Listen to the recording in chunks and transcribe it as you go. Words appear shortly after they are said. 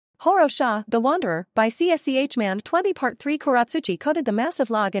Hōrō-sha, The Wanderer, by CSCH Man 20 Part 3. Kuratsuchi coated the massive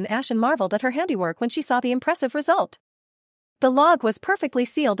log in ash and marveled at her handiwork when she saw the impressive result. The log was perfectly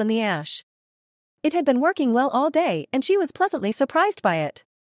sealed in the ash. It had been working well all day and she was pleasantly surprised by it.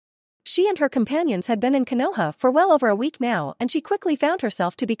 She and her companions had been in Konoha for well over a week now and she quickly found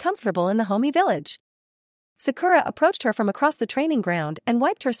herself to be comfortable in the homey village. Sakura approached her from across the training ground and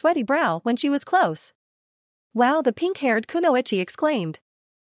wiped her sweaty brow when she was close. "Wow," the pink-haired kunoichi exclaimed.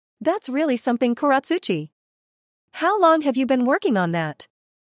 "That's really something, Kuratsuchi. How long have you been working on that?"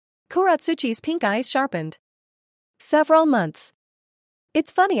 Kuratsuchi's pink eyes sharpened. "Several months.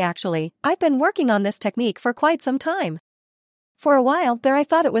 It's funny actually, I've been working on this technique for quite some time. For a while there I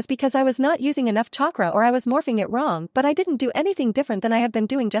thought it was because I was not using enough chakra or I was morphing it wrong, but I didn't do anything different than I have been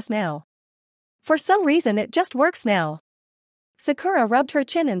doing just now. For some reason it just works now." Sakura rubbed her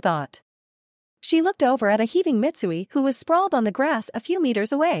chin in thought. She looked over at a heaving Mitsui who was sprawled on the grass a few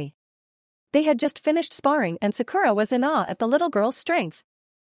meters away. They had just finished sparring and Sakura was in awe at the little girl's strength.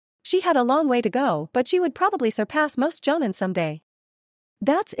 She had a long way to go, but she would probably surpass most jonin someday.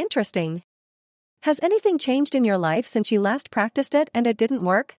 "That's interesting. Has anything changed in your life since you last practiced it and it didn't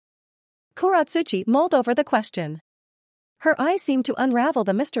work?" Kuratsuchi mulled over the question. Her eyes seemed to unravel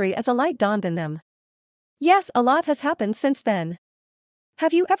the mystery as a light dawned in them. "Yes, a lot has happened since then.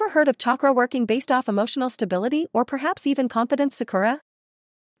 Have you ever heard of chakra working based off emotional stability or perhaps even confidence, Sakura?"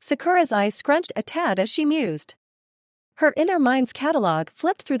 Sakura's eyes scrunched a tad as she mused. Her inner mind's catalog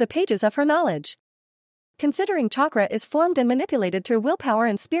flipped through the pages of her knowledge. Considering chakra is formed and manipulated through willpower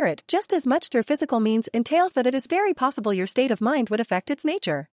and spirit just as much through physical means entails that it is very possible your state of mind would affect its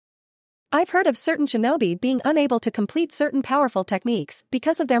nature. I've heard of certain shinobi being unable to complete certain powerful techniques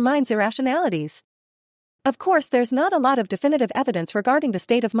because of their mind's irrationalities. Of course, there's not a lot of definitive evidence regarding the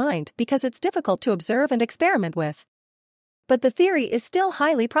state of mind because it's difficult to observe and experiment with. But the theory is still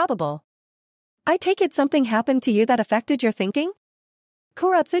highly probable. I take it something happened to you that affected your thinking?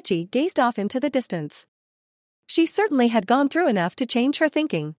 Kuratsuchi gazed off into the distance. She certainly had gone through enough to change her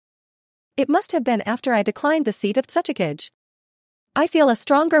thinking. It must have been after I declined the seat of Tsukage. I feel a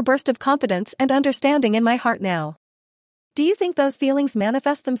stronger burst of confidence and understanding in my heart now. Do you think those feelings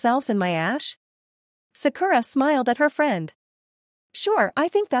manifest themselves in my ash? Sakura smiled at her friend. Sure, I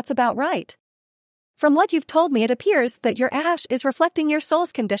think that's about right. From what you've told me, it appears that your ash is reflecting your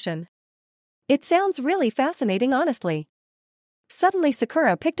soul's condition. It sounds really fascinating, honestly. Suddenly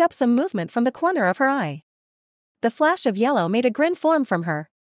Sakura picked up some movement from the corner of her eye. The flash of yellow made a grin form from her.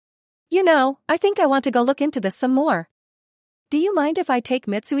 You know, I think I want to go look into this some more. Do you mind if I take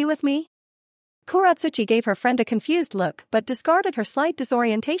Mitsui with me? Kuratsuchi gave her friend a confused look but discarded her slight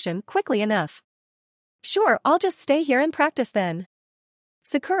disorientation quickly enough. Sure, I'll just stay here and practice then.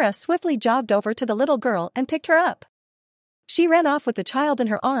 Sakura swiftly jogged over to the little girl and picked her up. She ran off with the child in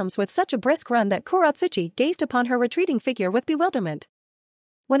her arms with such a brisk run that Kuratsuchi gazed upon her retreating figure with bewilderment.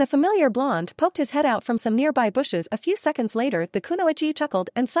 When a familiar blonde poked his head out from some nearby bushes a few seconds later, the kunoichi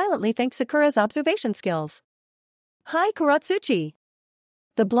chuckled and silently thanked Sakura's observation skills. Hi, Kuratsuchi!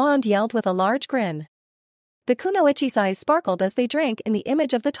 The blonde yelled with a large grin. The kunoichi's eyes sparkled as they drank in the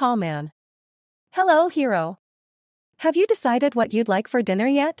image of the tall man. Hello, hero. Have you decided what you'd like for dinner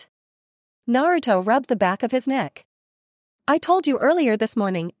yet? Naruto rubbed the back of his neck. I told you earlier this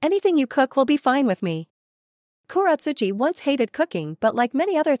morning, anything you cook will be fine with me. Kuratsuchi once hated cooking, but like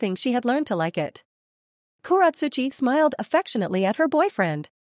many other things she had learned to like it. Kuratsuchi smiled affectionately at her boyfriend.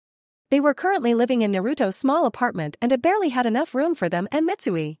 They were currently living in Naruto's small apartment and it barely had enough room for them and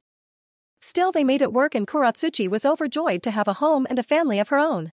Mitsui. Still, they made it work and Kuratsuchi was overjoyed to have a home and a family of her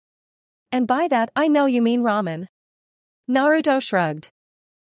own. And by that I know you mean ramen. Naruto shrugged.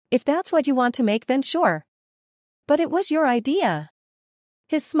 If that's what you want to make, then sure. But it was your idea.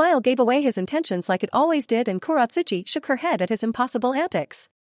 His smile gave away his intentions like it always did, and Kuratsuchi shook her head at his impossible antics.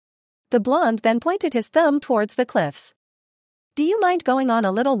 The blonde then pointed his thumb towards the cliffs. Do you mind going on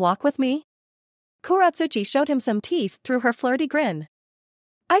a little walk with me? Kuratsuchi showed him some teeth through her flirty grin.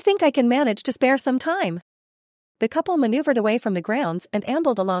 I think I can manage to spare some time. The couple maneuvered away from the grounds and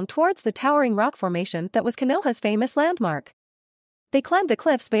ambled along towards the towering rock formation that was Konoha's famous landmark. They climbed the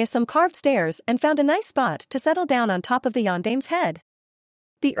cliffs via some carved stairs and found a nice spot to settle down on top of the yandame's head.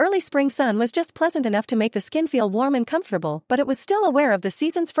 The early spring sun was just pleasant enough to make the skin feel warm and comfortable, but it was still aware of the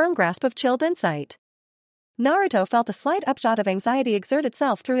season's firm grasp of chilled insight. Naruto felt a slight upshot of anxiety exert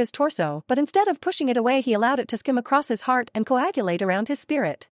itself through his torso, but instead of pushing it away he allowed it to skim across his heart and coagulate around his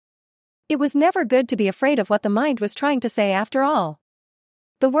spirit. It was never good to be afraid of what the mind was trying to say after all.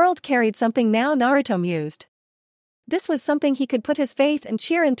 The world carried something now, Naruto mused. This was something he could put his faith and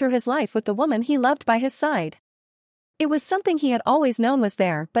cheer in through his life with the woman he loved by his side. It was something he had always known was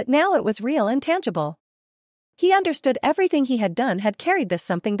there, but now it was real and tangible. He understood everything he had done had carried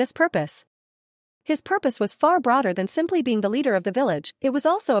this purpose. His purpose was far broader than simply being the leader of the village. It was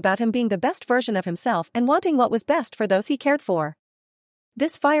also about him being the best version of himself and wanting what was best for those he cared for.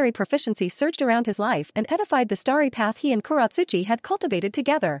 This fiery proficiency surged around his life and edified the starry path he and Kuratsuchi had cultivated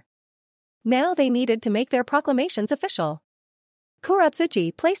together. Now they needed to make their proclamations official.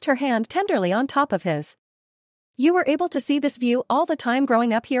 Kuratsuchi placed her hand tenderly on top of his. You were able to see this view all the time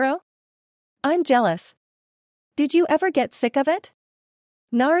growing up, Hiro? I'm jealous. Did you ever get sick of it?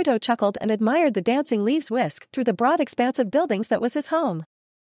 Naruto chuckled and admired the dancing leaves whisk through the broad expanse of buildings that was his home.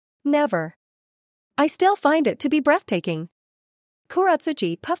 Never. I still find it to be breathtaking.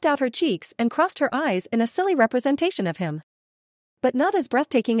 Kuratsuchi puffed out her cheeks and crossed her eyes in a silly representation of him. But not as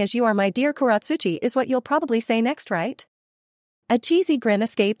breathtaking as you are, my dear Kuratsuchi, is what you'll probably say next, right? A cheesy grin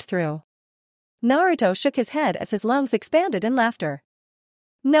escaped through. Naruto shook his head as his lungs expanded in laughter.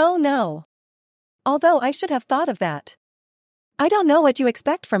 No. Although I should have thought of that. I don't know what you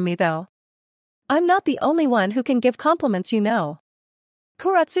expect from me though. I'm not the only one who can give compliments, you know.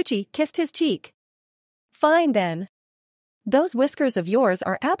 Kuratsuchi kissed his cheek. Fine then. Those whiskers of yours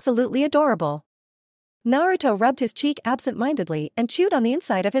are absolutely adorable. Naruto rubbed his cheek absent-mindedly and chewed on the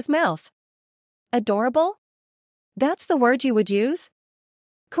inside of his mouth. Adorable? That's the word you would use?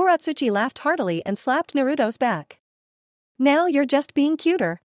 Kuratsuchi laughed heartily and slapped Naruto's back. Now you're just being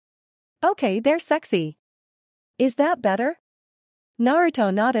cuter. Okay, they're sexy. Is that better? Naruto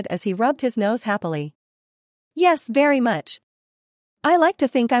nodded as he rubbed his nose happily. Yes, very much. I like to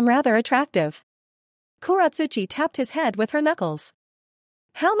think I'm rather attractive. Kuratsuchi tapped his head with her knuckles.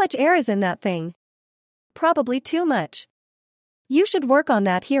 How much air is in that thing? Probably too much. You should work on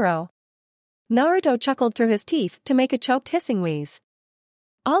that, Hiro. Naruto chuckled through his teeth to make a choked hissing wheeze.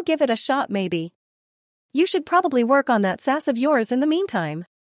 I'll give it a shot maybe. You should probably work on that sass of yours in the meantime.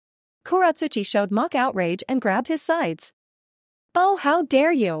 Kuratsuchi showed mock outrage and grabbed his sides. Oh, how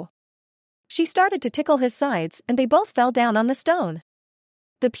dare you! She started to tickle his sides and they both fell down on the stone.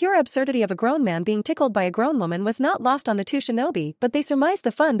 The pure absurdity of a grown man being tickled by a grown woman was not lost on the two shinobi, but they surmised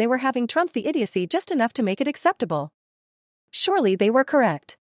the fun they were having trumped the idiocy just enough to make it acceptable. Surely they were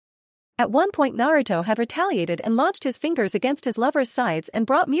correct. At one point Naruto had retaliated and launched his fingers against his lover's sides and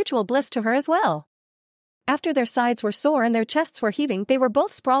brought mutual bliss to her as well. After their sides were sore and their chests were heaving, they were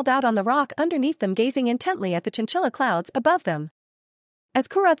both sprawled out on the rock underneath them, gazing intently at the chinchilla clouds above them. As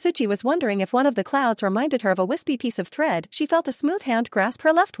Kuratsuchi was wondering if one of the clouds reminded her of a wispy piece of thread, she felt a smooth hand grasp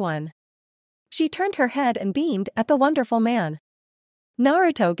her left one. She turned her head and beamed at the wonderful man.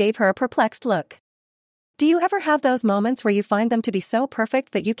 Naruto gave her a perplexed look. Do you ever have those moments where you find them to be so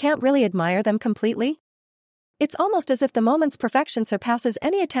perfect that you can't really admire them completely? It's almost as if the moment's perfection surpasses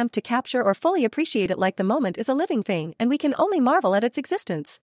any attempt to capture or fully appreciate it, like the moment is a living thing and we can only marvel at its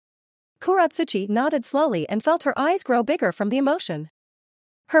existence. Kuratsuchi nodded slowly and felt her eyes grow bigger from the emotion.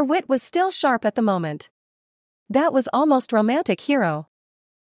 Her wit was still sharp at the moment. That was almost romantic, Hiro.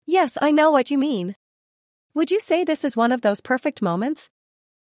 Yes, I know what you mean. Would you say this is one of those perfect moments?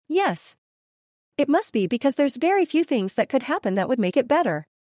 Yes. It must be, because there's very few things that could happen that would make it better.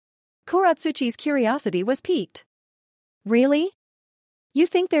 Kuratsuchi's curiosity was piqued. Really? You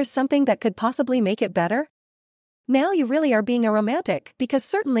think there's something that could possibly make it better? Now you really are being a romantic, because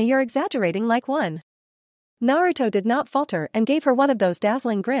certainly you're exaggerating like one. Naruto did not falter and gave her one of those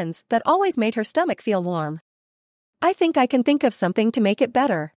dazzling grins that always made her stomach feel warm. I think I can think of something to make it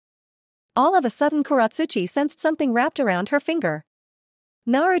better. All of a sudden Kuratsuchi sensed something wrapped around her finger.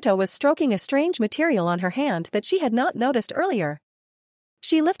 Naruto was stroking a strange material on her hand that she had not noticed earlier.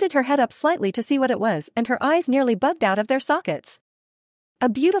 She lifted her head up slightly to see what it was, and her eyes nearly bugged out of their sockets. A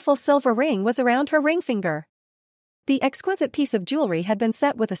beautiful silver ring was around her ring finger. The exquisite piece of jewelry had been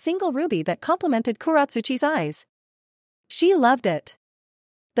set with a single ruby that complemented Kuratsuchi's eyes. She loved it.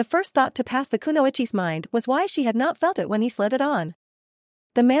 The first thought to pass the kunoichi's mind was why she had not felt it when he slid it on.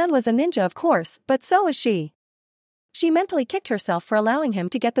 The man was a ninja, of course, but so was she. She mentally kicked herself for allowing him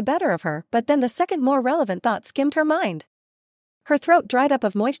to get the better of her, but then the second more relevant thought skimmed her mind. Her throat dried up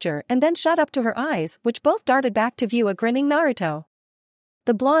of moisture and then shot up to her eyes, which both darted back to view a grinning Naruto.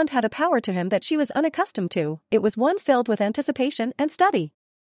 The blonde had a power to him that she was unaccustomed to. It was one filled with anticipation and study.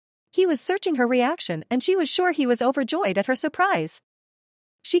 He was searching her reaction, and she was sure he was overjoyed at her surprise.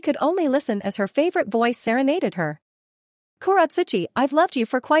 She could only listen as her favorite voice serenaded her. Kuratsuchi, I've loved you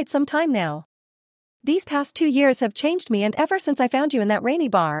for quite some time now. These past 2 years have changed me, and ever since I found you in that rainy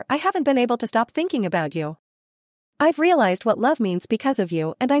bar, I haven't been able to stop thinking about you. I've realized what love means because of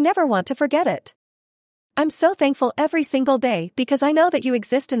you, and I never want to forget it. I'm so thankful every single day because I know that you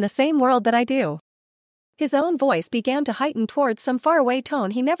exist in the same world that I do. His own voice began to heighten towards some faraway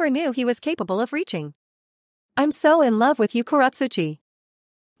tone he never knew he was capable of reaching. I'm so in love with you, Kuratsuchi.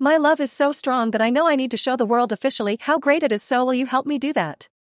 My love is so strong that I know I need to show the world officially how great it is, so will you help me do that?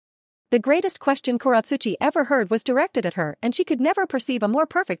 The greatest question Kuratsuchi ever heard was directed at her, and she could never perceive a more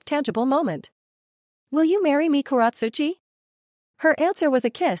perfect tangible moment. Will you marry me, Kuratsuchi? Her answer was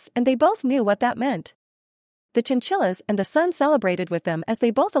a kiss, and they both knew what that meant. The chinchillas and the sun celebrated with them as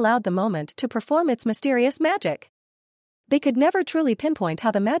they both allowed the moment to perform its mysterious magic. They could never truly pinpoint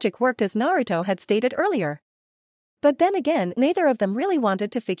how the magic worked, as Naruto had stated earlier. But then again, neither of them really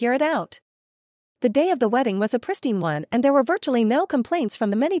wanted to figure it out. The day of the wedding was a pristine one, and there were virtually no complaints from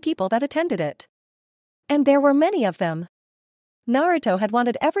the many people that attended it. And there were many of them. Naruto had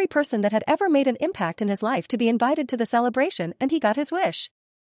wanted every person that had ever made an impact in his life to be invited to the celebration, and he got his wish.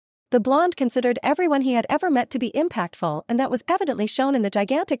 The blonde considered everyone he had ever met to be impactful, and that was evidently shown in the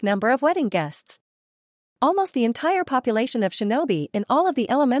gigantic number of wedding guests. Almost the entire population of shinobi in all of the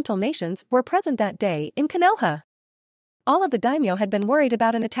elemental nations were present that day in Konoha. All of the daimyo had been worried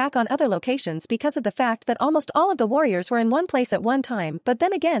about an attack on other locations because of the fact that almost all of the warriors were in one place at one time, but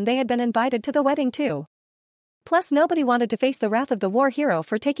then again they had been invited to the wedding too. Plus, nobody wanted to face the wrath of the war hero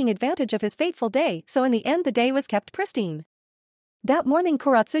for taking advantage of his fateful day, so in the end the day was kept pristine. That morning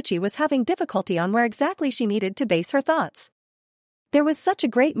Kuratsuchi was having difficulty on where exactly she needed to base her thoughts. There was such a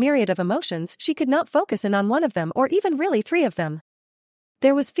great myriad of emotions, she could not focus in on one of them or even really three of them.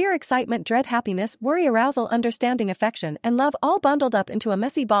 There was fear, excitement, dread, happiness, worry, arousal, understanding, affection, and love, all bundled up into a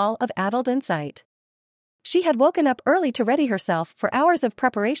messy ball of addled insight. She had woken up early to ready herself for hours of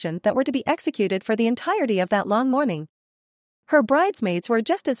preparation that were to be executed for the entirety of that long morning. Her bridesmaids were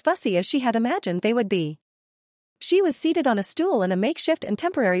just as fussy as she had imagined they would be. She was seated on a stool in a makeshift and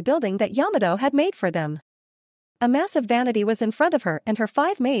temporary building that Yamato had made for them. A massive vanity was in front of her, and her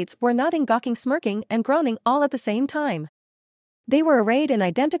 5 maids were nodding, gawking, smirking, and groaning all at the same time. They were arrayed in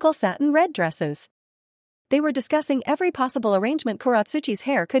identical satin red dresses. They were discussing every possible arrangement Kuratsuchi's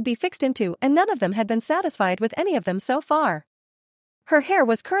hair could be fixed into, and none of them had been satisfied with any of them so far. Her hair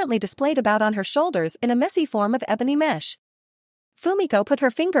was currently displayed about on her shoulders in a messy form of ebony mesh. Fumiko put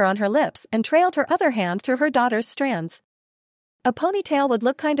her finger on her lips and trailed her other hand through her daughter's strands. A ponytail would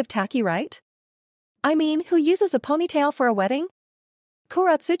look kind of tacky, right? I mean, who uses a ponytail for a wedding?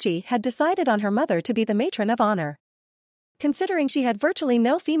 Kuratsuchi had decided on her mother to be the matron of honor. Considering she had virtually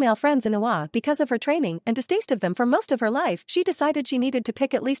no female friends in Iwa because of her training and distaste of them for most of her life, she decided she needed to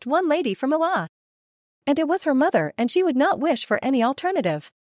pick at least one lady from Iwa. And it was her mother, and she would not wish for any alternative.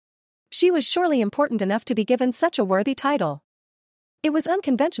 She was surely important enough to be given such a worthy title. It was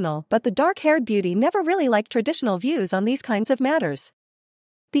unconventional, but the dark-haired beauty never really liked traditional views on these kinds of matters.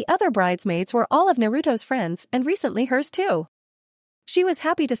 The other bridesmaids were all of Naruto's friends, and recently hers too. She was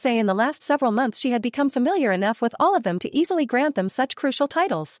happy to say in the last several months she had become familiar enough with all of them to easily grant them such crucial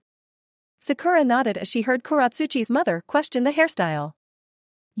titles. Sakura nodded as she heard Kuratsuchi's mother question the hairstyle.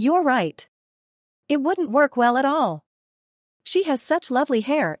 You're right. It wouldn't work well at all. She has such lovely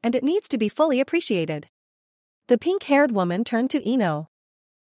hair, and it needs to be fully appreciated. The pink-haired woman turned to Ino.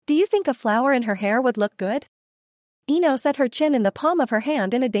 Do you think a flower in her hair would look good? Ino set her chin in the palm of her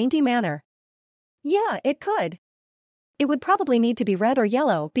hand in a dainty manner. Yeah, it could. It would probably need to be red or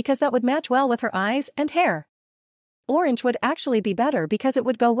yellow because that would match well with her eyes and hair. Orange would actually be better because it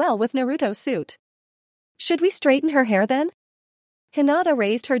would go well with Naruto's suit. Should we straighten her hair then? Hinata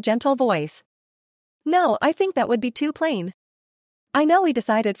raised her gentle voice. No, I think that would be too plain. I know we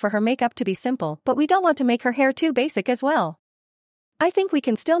decided for her makeup to be simple, but we don't want to make her hair too basic as well. I think we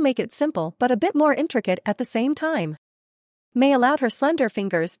can still make it simple but a bit more intricate at the same time. May allowed her slender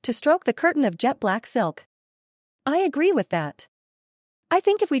fingers to stroke the curtain of jet black silk. I agree with that. I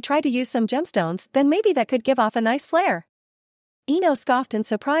think if we try to use some gemstones, then maybe that could give off a nice flair. Ino scoffed in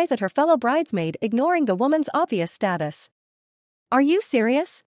surprise at her fellow bridesmaid, ignoring the woman's obvious status. Are you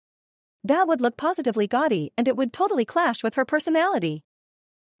serious? That would look positively gaudy, and it would totally clash with her personality.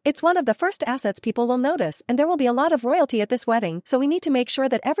 It's one of the first assets people will notice, and there will be a lot of royalty at this wedding, so we need to make sure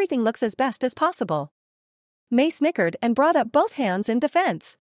that everything looks as best as possible. May snickered and brought up both hands in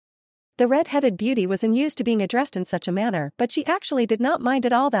defense. The red-headed beauty was unused to being addressed in such a manner, but she actually did not mind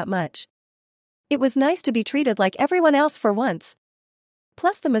it all that much. It was nice to be treated like everyone else for once.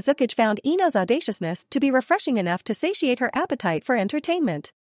 Plus the Mizukage found Ino's audaciousness to be refreshing enough to satiate her appetite for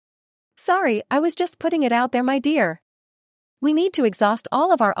entertainment. Sorry, I was just putting it out there, my dear. We need to exhaust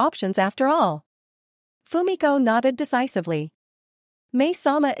all of our options after all. Fumiko nodded decisively.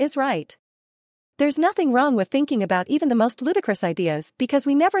 May-sama is right. There's nothing wrong with thinking about even the most ludicrous ideas because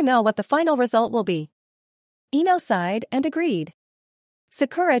we never know what the final result will be. Ino sighed and agreed.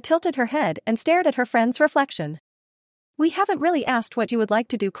 Sakura tilted her head and stared at her friend's reflection. We haven't really asked what you would like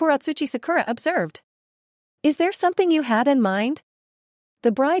to do, Kuratsuchi, Sakura observed. Is there something you had in mind?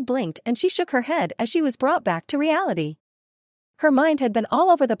 The bride blinked and she shook her head as she was brought back to reality. Her mind had been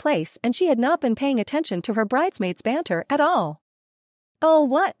all over the place and she had not been paying attention to her bridesmaids' banter at all. Oh,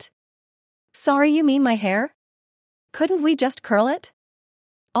 what? Sorry, you mean my hair? Couldn't we just curl it?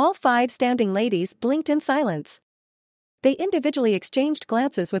 All 5 standing ladies blinked in silence. They individually exchanged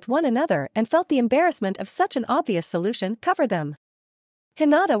glances with one another and felt the embarrassment of such an obvious solution cover them.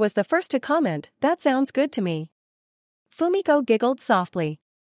 Hinata was the first to comment, that sounds good to me. Fumiko giggled softly.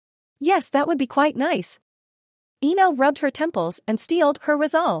 Yes, that would be quite nice. Ino rubbed her temples and steeled her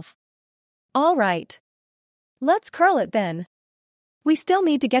resolve. All right. Let's curl it then. We still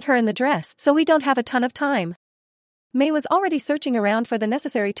need to get her in the dress, so we don't have a ton of time. Mei was already searching around for the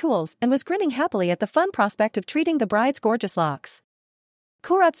necessary tools and was grinning happily at the fun prospect of treating the bride's gorgeous locks.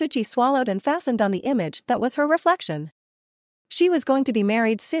 Kuratsuchi swallowed and fastened on the image that was her reflection. She was going to be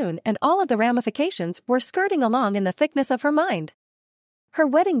married soon and all of the ramifications were skirting along in the thickness of her mind. Her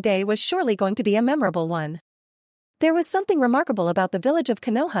wedding day was surely going to be a memorable one. There was something remarkable about the village of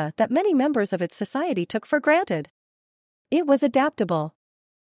Konoha that many members of its society took for granted. It was adaptable.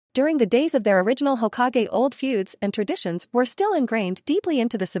 During the days of their original Hokage, old feuds and traditions were still ingrained deeply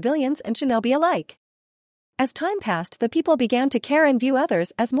into the civilians and shinobi alike. As time passed, the people began to care and view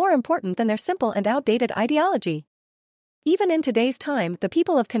others as more important than their simple and outdated ideology. Even in today's time, the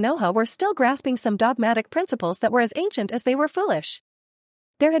people of Konoha were still grasping some dogmatic principles that were as ancient as they were foolish.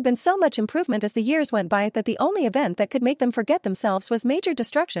 There had been so much improvement as the years went by that the only event that could make them forget themselves was major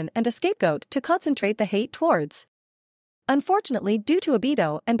destruction and a scapegoat to concentrate the hate towards. Unfortunately, due to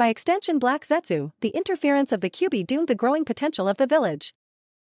Obito and by extension Black Zetsu, the interference of the Kyuubi doomed the growing potential of the village.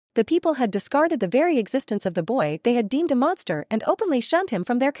 The people had discarded the very existence of the boy they had deemed a monster and openly shunned him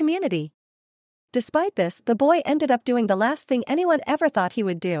from their community. Despite this, the boy ended up doing the last thing anyone ever thought he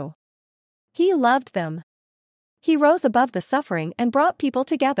would do. He loved them. He rose above the suffering and brought people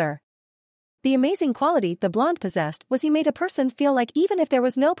together. The amazing quality the blonde possessed was he made a person feel like even if there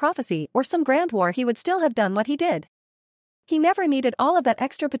was no prophecy or some grand war, he would still have done what he did. He never needed all of that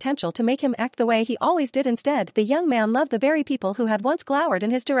extra potential to make him act the way he always did. Instead, the young man loved the very people who had once glowered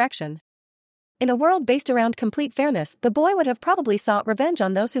in his direction. In a world based around complete fairness, the boy would have probably sought revenge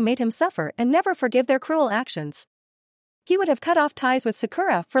on those who made him suffer and never forgive their cruel actions. He would have cut off ties with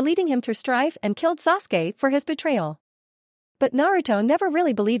Sakura for leading him through strife and killed Sasuke for his betrayal. But Naruto never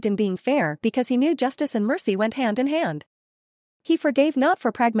really believed in being fair because he knew justice and mercy went hand in hand. He forgave not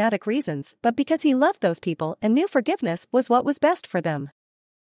for pragmatic reasons but because he loved those people and knew forgiveness was what was best for them.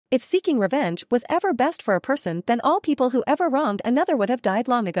 If seeking revenge was ever best for a person, then all people who ever wronged another would have died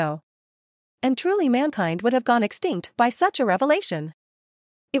long ago. And truly mankind would have gone extinct by such a revelation.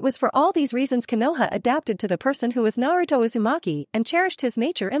 It was for all these reasons Konoha adapted to the person who was Naruto Uzumaki and cherished his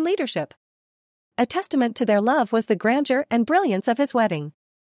nature and leadership. A testament to their love was the grandeur and brilliance of his wedding.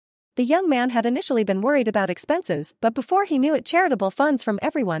 The young man had initially been worried about expenses, but before he knew it, charitable funds from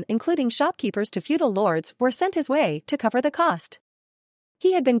everyone, including shopkeepers to feudal lords, were sent his way to cover the cost.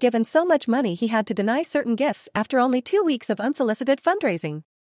 He had been given so much money he had to deny certain gifts after only 2 weeks of unsolicited fundraising.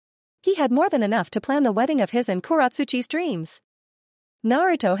 He had more than enough to plan the wedding of his and Kuratsuchi's dreams.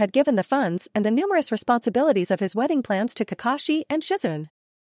 Naruto had given the funds and the numerous responsibilities of his wedding plans to Kakashi and Shizune.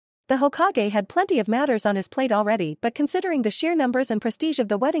 The Hokage had plenty of matters on his plate already, but considering the sheer numbers and prestige of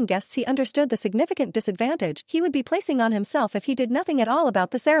the wedding guests, he understood the significant disadvantage he would be placing on himself if he did nothing at all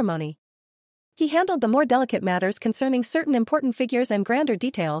about the ceremony. He handled the more delicate matters concerning certain important figures and grander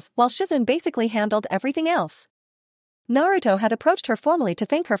details, while Shizune basically handled everything else. Naruto had approached her formally to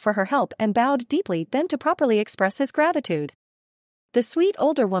thank her for her help and bowed deeply, then to properly express his gratitude. The sweet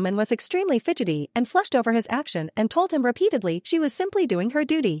older woman was extremely fidgety and flushed over his action and told him repeatedly she was simply doing her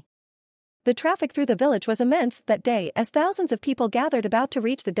duty. The traffic through the village was immense that day as thousands of people gathered about to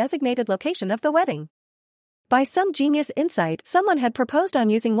reach the designated location of the wedding. By some genius insight, someone had proposed on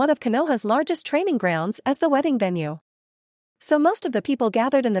using one of Konoha's largest training grounds as the wedding venue. So most of the people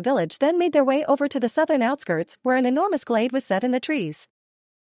gathered in the village then made their way over to the southern outskirts where an enormous glade was set in the trees.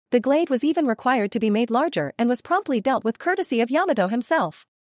 The glade was even required to be made larger and was promptly dealt with courtesy of Yamato himself.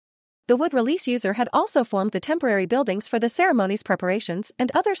 The wood release user had also formed the temporary buildings for the ceremony's preparations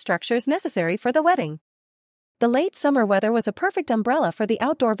and other structures necessary for the wedding. The late summer weather was a perfect umbrella for the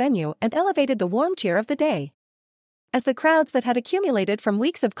outdoor venue and elevated the warm cheer of the day. As the crowds that had accumulated from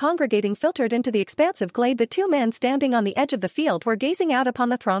weeks of congregating filtered into the expansive glade, the 2 men standing on the edge of the field were gazing out upon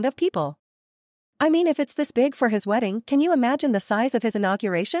the throng of people. I mean, if it's this big for his wedding, can you imagine the size of his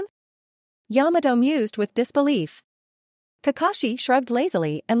inauguration? Yamato mused with disbelief. Kakashi shrugged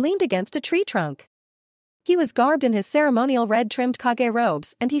lazily and leaned against a tree trunk. He was garbed in his ceremonial red-trimmed Kage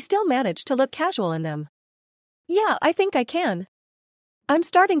robes and he still managed to look casual in them. Yeah, I think I can. I'm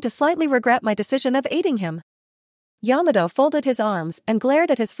starting to slightly regret my decision of aiding him. Yamato folded his arms and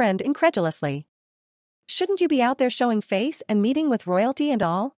glared at his friend incredulously. Shouldn't you be out there showing face and meeting with royalty and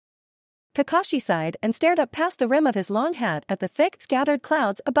all? Kakashi sighed and stared up past the rim of his long hat at the thick, scattered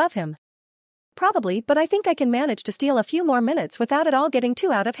clouds above him. Probably, but I think I can manage to steal a few more minutes without it all getting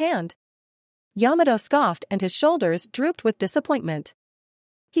too out of hand. Yamato scoffed and his shoulders drooped with disappointment.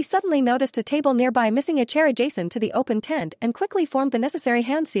 He suddenly noticed a table nearby missing a chair adjacent to the open tent and quickly formed the necessary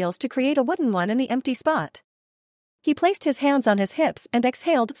hand seals to create a wooden one in the empty spot. He placed his hands on his hips and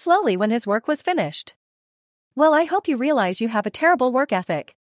exhaled slowly when his work was finished. Well, I hope you realize you have a terrible work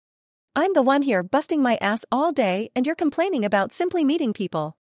ethic. I'm the one here busting my ass all day and you're complaining about simply meeting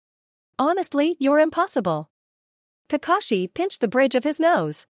people. Honestly, you're impossible. Kakashi pinched the bridge of his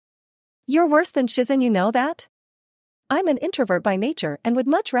nose. You're worse than Shizen, you know that? I'm an introvert by nature and would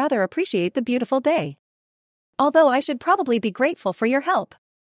much rather appreciate the beautiful day. Although I should probably be grateful for your help.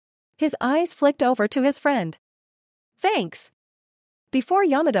 His eyes flicked over to his friend. Thanks. Before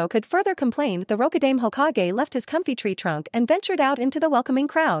Yamato could further complain, the Rokudaime Hokage left his comfy tree trunk and ventured out into the welcoming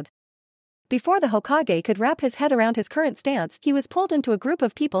crowd. Before the Hokage could wrap his head around his current stance, he was pulled into a group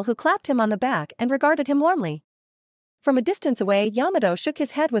of people who clapped him on the back and regarded him warmly. From a distance away, Yamato shook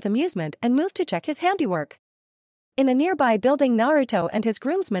his head with amusement and moved to check his handiwork. In a nearby building, Naruto and his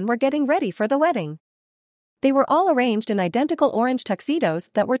groomsmen were getting ready for the wedding. They were all arranged in identical orange tuxedos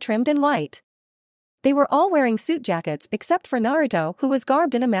that were trimmed in white. They were all wearing suit jackets except for Naruto, who was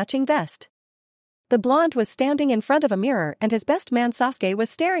garbed in a matching vest. The blonde was standing in front of a mirror and his best man Sasuke was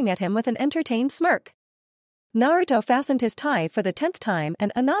staring at him with an entertained smirk. Naruto fastened his tie for the 10th time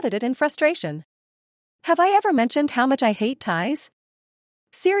and unknotted it in frustration. Have I ever mentioned how much I hate ties?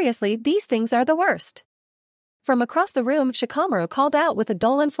 Seriously, these things are the worst. From across the room, Shikamaru called out with a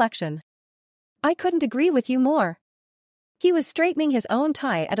dull inflection. I couldn't agree with you more. He was straightening his own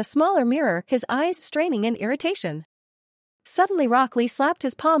tie at a smaller mirror, his eyes straining in irritation. Suddenly Rock Lee slapped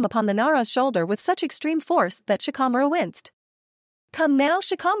his palm upon the Nara's shoulder with such extreme force that Shikamaru winced. Come now,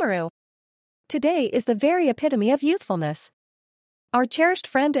 Shikamaru. Today is the very epitome of youthfulness. Our cherished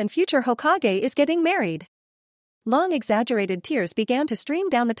friend and future Hokage is getting married. Long exaggerated tears began to stream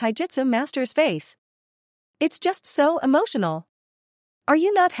down the taijutsu master's face. It's just so emotional. Are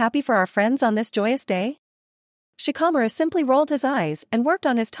you not happy for our friends on this joyous day? Shikamaru simply rolled his eyes and worked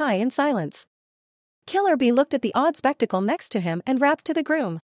on his tie in silence. Killer Bee looked at the odd spectacle next to him and rapped to the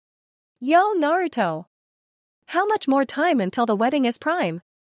groom. Yo, Naruto! How much more time until the wedding is prime?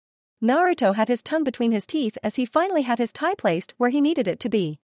 Naruto had his tongue between his teeth as he finally had his tie placed where he needed it to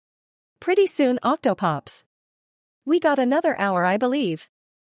be. Pretty soon, Octopops. We got another hour, I believe.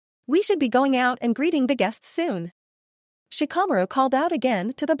 We should be going out and greeting the guests soon. Shikamaru called out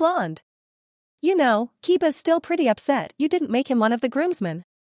again to the blonde. You know, Kiba's still pretty upset you didn't make him one of the groomsmen.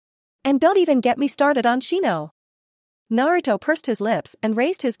 And don't even get me started on Shino. Naruto pursed his lips and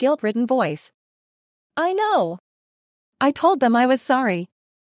raised his guilt-ridden voice. I know. I told them I was sorry.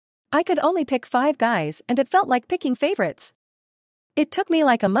 I could only pick 5 guys and it felt like picking favorites. It took me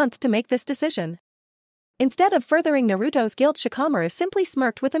like a month to make this decision. Instead of furthering Naruto's guilt, Shikamaru simply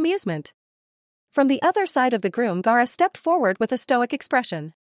smirked with amusement. From the other side of the groom, Gaara stepped forward with a stoic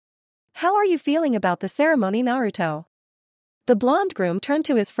expression. How are you feeling about the ceremony, Naruto? The blonde groom turned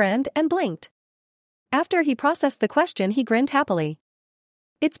to his friend and blinked. After he processed the question, he grinned happily.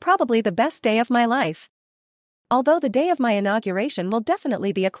 It's probably the best day of my life. Although the day of my inauguration will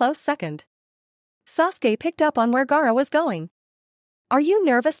definitely be a close second. Sasuke picked up on where Gaara was going. Are you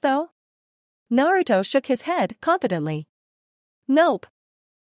nervous though? Naruto shook his head confidently. Nope.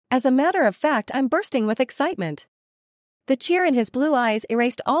 As a matter of fact, I'm bursting with excitement. The cheer in his blue eyes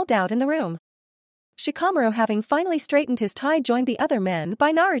erased all doubt in the room. Shikamaru, having finally straightened his tie, joined the other men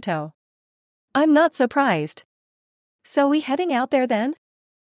by Naruto. I'm not surprised. So we heading out there then?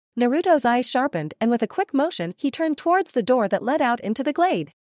 Naruto's eyes sharpened and with a quick motion he turned towards the door that led out into the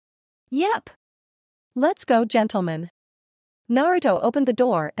glade. Yep. Let's go, gentlemen. Naruto opened the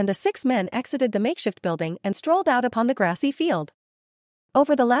door and the 6 men exited the makeshift building and strolled out upon the grassy field.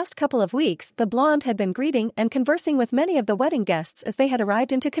 Over the last couple of weeks, the blonde had been greeting and conversing with many of the wedding guests as they had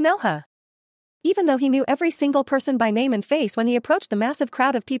arrived into Konoha. Even though he knew every single person by name and face when he approached the massive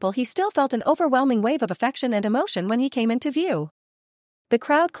crowd of people, he still felt an overwhelming wave of affection and emotion when he came into view. The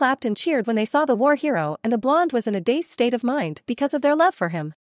crowd clapped and cheered when they saw the war hero, and the blonde was in a dazed state of mind because of their love for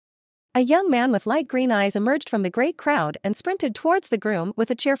him. A young man with light green eyes emerged from the great crowd and sprinted towards the groom with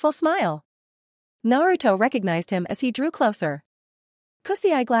a cheerful smile. Naruto recognized him as he drew closer.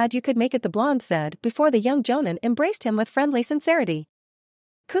 "Kusai, glad you could make it," the blonde said before the young jonin embraced him with friendly sincerity.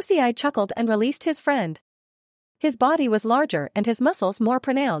 Kusai chuckled and released his friend. His body was larger and his muscles more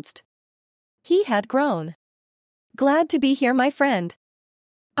pronounced. He had grown. "Glad to be here, my friend.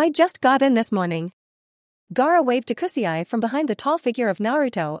 I just got in this morning." Gaara waved to Kusai from behind the tall figure of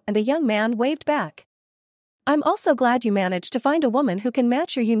Naruto and the young man waved back. "I'm also glad you managed to find a woman who can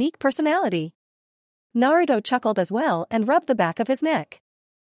match your unique personality." Naruto chuckled as well and rubbed the back of his neck.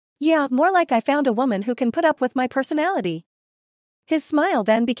 "Yeah, more like I found a woman who can put up with my personality." His smile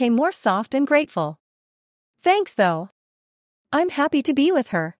then became more soft and grateful. "Thanks though. I'm happy to be with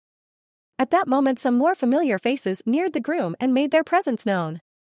her." At that moment some more familiar faces neared the groom and made their presence known.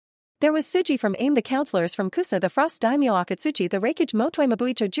 There was Tsuji from AIM, the counselors from Kusa, the Frost Daimyo, Akatsuchi, the Reikage Motoi,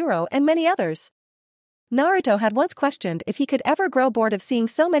 Mabuicho Juro, and many others. Naruto had once questioned if he could ever grow bored of seeing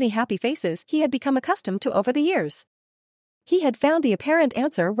so many happy faces he had become accustomed to over the years. He had found the apparent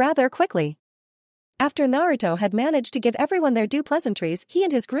answer rather quickly. After Naruto had managed to give everyone their due pleasantries, he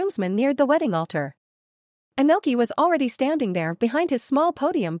and his groomsmen neared the wedding altar. Inoki was already standing there behind his small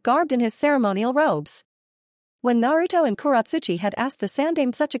podium, garbed in his ceremonial robes. When Naruto and Kuratsuchi had asked the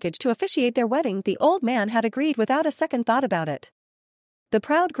Sandaime Tsuchikage to officiate their wedding, the old man had agreed without a second thought about it. The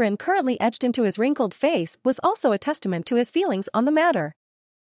proud grin currently etched into his wrinkled face was also a testament to his feelings on the matter.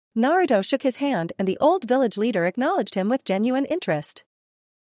 Naruto shook his hand and the old village leader acknowledged him with genuine interest.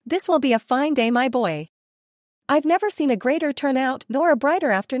 "This will be a fine day, my boy. I've never seen a greater turnout nor a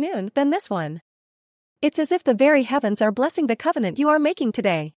brighter afternoon than this one. It's as if the very heavens are blessing the covenant you are making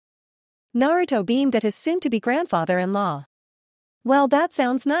today." Naruto beamed at his soon-to-be grandfather-in-law. "Well, that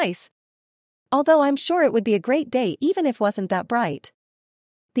sounds nice. Although I'm sure it would be a great day even if it wasn't that bright."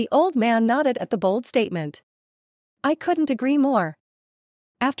 The old man nodded at the bold statement. "I couldn't agree more."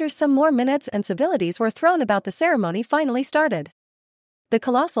 After some more minutes and civilities were thrown about, the ceremony finally started. The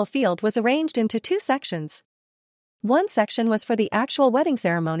colossal field was arranged into two sections. One section was for the actual wedding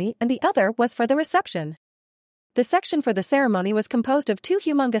ceremony and the other was for the reception. The section for the ceremony was composed of two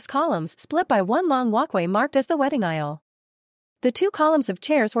humongous columns split by one long walkway marked as the wedding aisle. The two columns of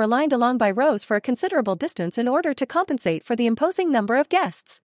chairs were lined along by rows for a considerable distance in order to compensate for the imposing number of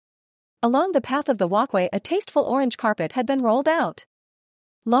guests. Along the path of the walkway a tasteful orange carpet had been rolled out.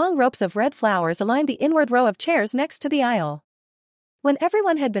 Long ropes of red flowers aligned the inward row of chairs next to the aisle. When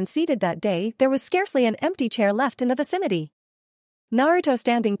everyone had been seated that day, there was scarcely an empty chair left in the vicinity. Naruto,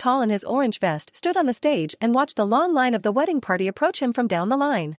 standing tall in his orange vest, stood on the stage and watched the long line of the wedding party approach him from down the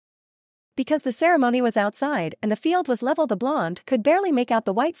line. Because the ceremony was outside and the field was level, the blonde could barely make out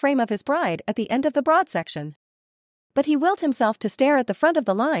the white frame of his bride at the end of the broad section. But he willed himself to stare at the front of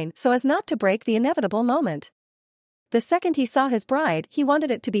the line so as not to break the inevitable moment. The second he saw his bride, he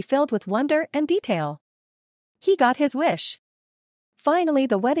wanted it to be filled with wonder and detail. He got his wish. Finally,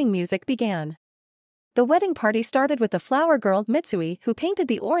 the wedding music began. The wedding party started with the flower girl Mitsui, who painted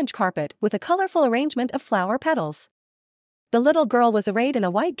the orange carpet with a colorful arrangement of flower petals. The little girl was arrayed in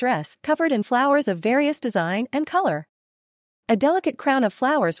a white dress covered in flowers of various design and color. A delicate crown of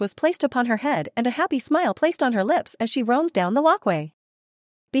flowers was placed upon her head and a happy smile placed on her lips as she roamed down the walkway.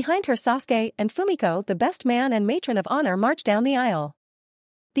 Behind her, Sasuke and Fumiko, the best man and matron of honor, marched down the aisle.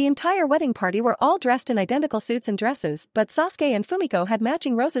 The entire wedding party were all dressed in identical suits and dresses, but Sasuke and Fumiko had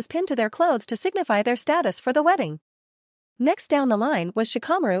matching roses pinned to their clothes to signify their status for the wedding. Next down the line was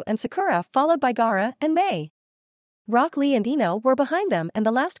Shikamaru and Sakura, followed by Gaara and Mei. Rock Lee and Ino were behind them, and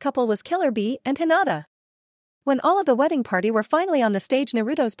the last couple was Killer Bee and Hinata. When all of the wedding party were finally on the stage,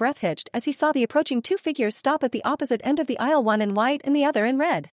 Naruto's breath hitched as he saw the approaching two figures stop at the opposite end of the aisle, one in white and the other in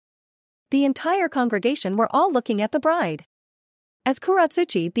red. The entire congregation were all looking at the bride. As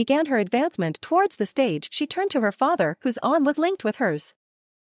Kuratsuchi began her advancement towards the stage, she turned to her father, whose arm was linked with hers.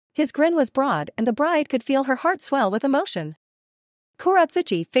 His grin was broad and the bride could feel her heart swell with emotion.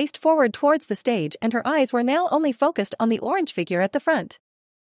 Kuratsuchi faced forward towards the stage and her eyes were now only focused on the orange figure at the front.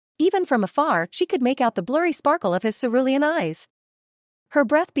 Even from afar, she could make out the blurry sparkle of his cerulean eyes. Her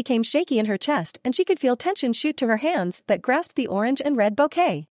breath became shaky in her chest and she could feel tension shoot to her hands that grasped the orange and red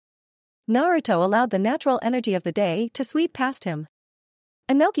bouquet. Naruto allowed the natural energy of the day to sweep past him.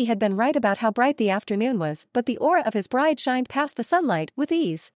 Inoki had been right about how bright the afternoon was, but the aura of his bride shined past the sunlight with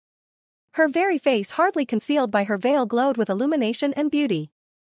ease. Her very face, hardly concealed by her veil, glowed with illumination and beauty.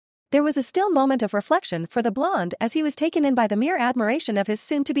 There was a still moment of reflection for the blonde as he was taken in by the mere admiration of his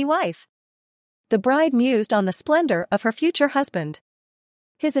soon-to-be wife. The bride mused on the splendor of her future husband.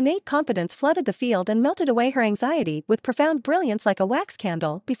 His innate confidence flooded the field and melted away her anxiety with profound brilliance like a wax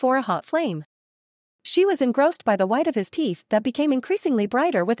candle before a hot flame. She was engrossed by the white of his teeth that became increasingly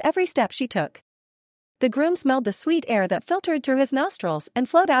brighter with every step she took. The groom smelled the sweet air that filtered through his nostrils and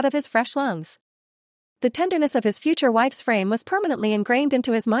flowed out of his fresh lungs. The tenderness of his future wife's frame was permanently ingrained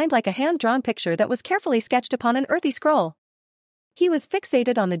into his mind like a hand-drawn picture that was carefully sketched upon an earthy scroll. He was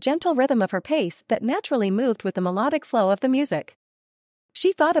fixated on the gentle rhythm of her pace that naturally moved with the melodic flow of the music.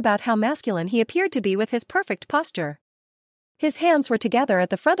 She thought about how masculine he appeared to be with his perfect posture. His hands were together at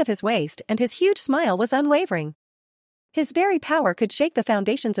the front of his waist and his huge smile was unwavering. His very power could shake the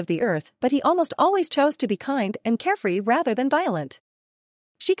foundations of the earth, but he almost always chose to be kind and carefree rather than violent.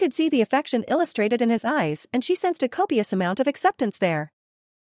 She could see the affection illustrated in his eyes and she sensed a copious amount of acceptance there.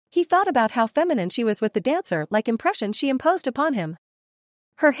 He thought about how feminine she was with the dancer-like impression she imposed upon him.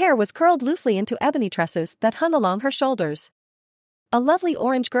 Her hair was curled loosely into ebony tresses that hung along her shoulders. A lovely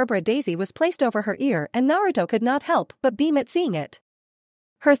orange Gerbera daisy was placed over her ear and Naruto could not help but beam at seeing it.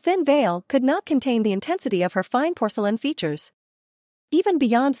 Her thin veil could not contain the intensity of her fine porcelain features. Even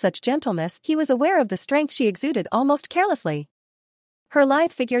beyond such gentleness, he was aware of the strength she exuded almost carelessly. Her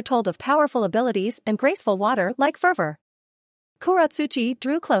lithe figure told of powerful abilities and graceful water-like fervor. Kuratsuchi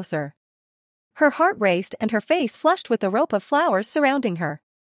drew closer. Her heart raced and her face flushed with the rope of flowers surrounding her.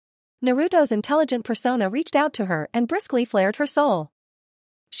 Naruto's intelligent persona reached out to her and briskly flared her soul.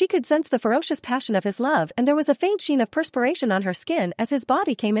 She could sense the ferocious passion of his love and there was a faint sheen of perspiration on her skin as his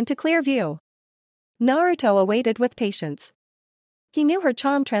body came into clear view. Naruto awaited with patience. He knew her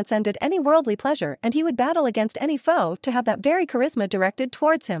charm transcended any worldly pleasure and he would battle against any foe to have that very charisma directed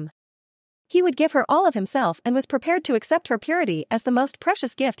towards him. He would give her all of himself and was prepared to accept her purity as the most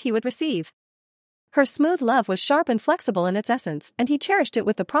precious gift he would receive. Her smooth love was sharp and flexible in its essence and he cherished it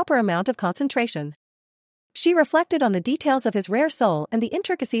with the proper amount of concentration. She reflected on the details of his rare soul and the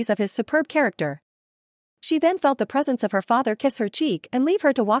intricacies of his superb character. She then felt the presence of her father kiss her cheek and leave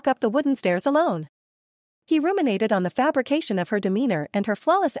her to walk up the wooden stairs alone. He ruminated on the fabrication of her demeanor and her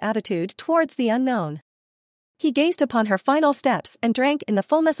flawless attitude towards the unknown. He gazed upon her final steps and drank in the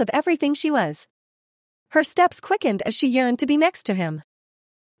fullness of everything she was. Her steps quickened as she yearned to be next to him.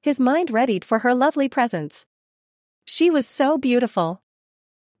 His mind readied for her lovely presence. She was so beautiful.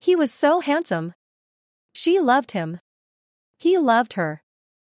 He was so handsome. She loved him. He loved her.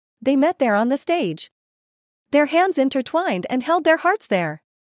 They met there on the stage. Their hands intertwined and held their hearts there.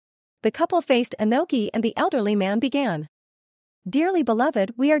 The couple faced Inoki and the elderly man began. Dearly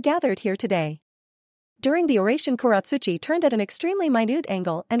beloved, we are gathered here today. During the oration, Kuratsuchi turned at an extremely minute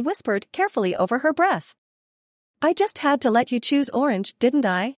angle and whispered carefully over her breath. I just had to let you choose orange, didn't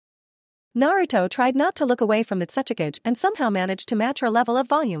I? Naruto tried not to look away from the Tsuchikage and somehow managed to match her level of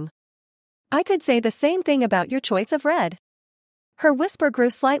volume. I could say the same thing about your choice of red. Her whisper grew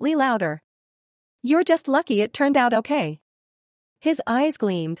slightly louder. You're just lucky it turned out okay. His eyes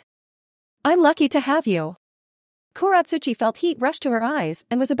gleamed. I'm lucky to have you. Kuratsuchi felt heat rush to her eyes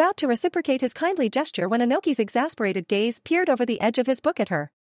and was about to reciprocate his kindly gesture when Inoki's exasperated gaze peered over the edge of his book at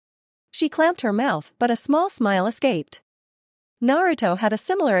her. She clamped her mouth but a small smile escaped. Naruto had a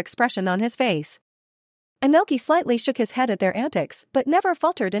similar expression on his face. Inoki slightly shook his head at their antics but never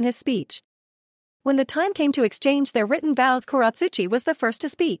faltered in his speech. When the time came to exchange their written vows, Kuratsuchi was the first to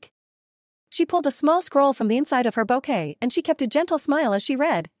speak. She pulled a small scroll from the inside of her bouquet and she kept a gentle smile as she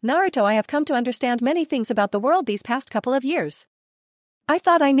read, Naruto, I have come to understand many things about the world these past couple of years. I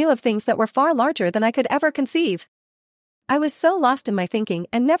thought I knew of things that were far larger than I could ever conceive. I was so lost in my thinking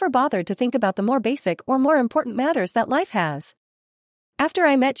and never bothered to think about the more basic or more important matters that life has. After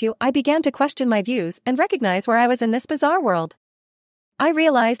I met you, I began to question my views and recognize where I was in this bizarre world. I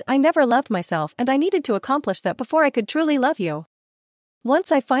realized I never loved myself and I needed to accomplish that before I could truly love you.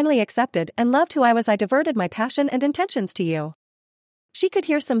 Once I finally accepted and loved who I was, I diverted my passion and intentions to you. She could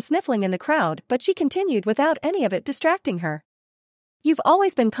hear some sniffling in the crowd, but she continued without any of it distracting her. You've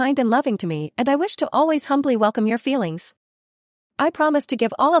always been kind and loving to me, and I wish to always humbly welcome your feelings. I promise to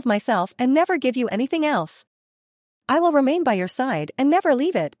give all of myself and never give you anything else. I will remain by your side and never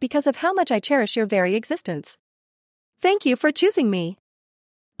leave it because of how much I cherish your very existence. Thank you for choosing me.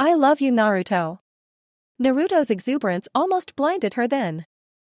 I love you, Naruto. Naruto's exuberance almost blinded her then.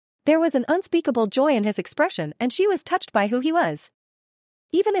 There was an unspeakable joy in his expression and she was touched by who he was.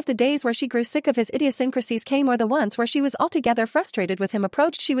 Even if the days where she grew sick of his idiosyncrasies came or the ones where she was altogether frustrated with him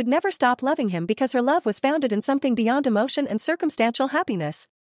approached, she would never stop loving him because her love was founded in something beyond emotion and circumstantial happiness.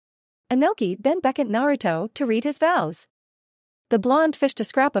 Inoki then beckoned Naruto to read his vows. The blonde fished a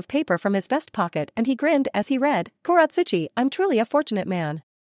scrap of paper from his vest pocket and he grinned as he read, Kuratsuchi, I'm truly a fortunate man.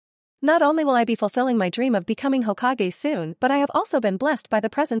 Not only will I be fulfilling my dream of becoming Hokage soon, but I have also been blessed by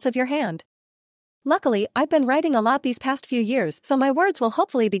the presence of your hand. Luckily, I've been writing a lot these past few years, so my words will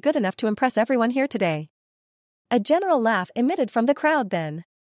hopefully be good enough to impress everyone here today. A general laugh emitted from the crowd then.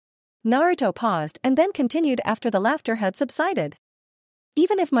 Naruto paused and then continued after the laughter had subsided.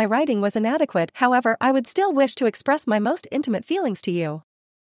 Even if my writing was inadequate, however, I would still wish to express my most intimate feelings to you.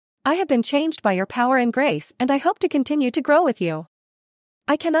 I have been changed by your power and grace, and I hope to continue to grow with you.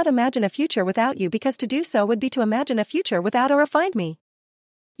 I cannot imagine a future without you, because to do so would be to imagine a future without a refined me.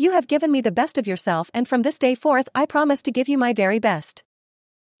 You have given me the best of yourself, and from this day forth I promise to give you my very best.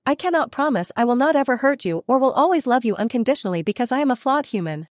 I cannot promise I will not ever hurt you or will always love you unconditionally, because I am a flawed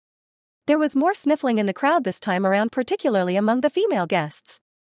human. There was more sniffling in the crowd this time around, particularly among the female guests.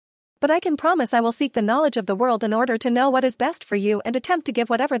 But I can promise I will seek the knowledge of the world in order to know what is best for you and attempt to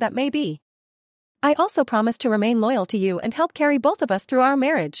give whatever that may be. I also promise to remain loyal to you and help carry both of us through our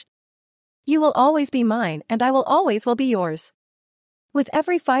marriage. You will always be mine, and I will always be yours. With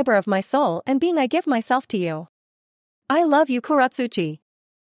every fiber of my soul and being, I give myself to you. I love you, Kuratsuchi.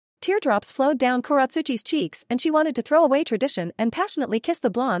 Teardrops flowed down Kuratsuchi's cheeks, and she wanted to throw away tradition and passionately kiss the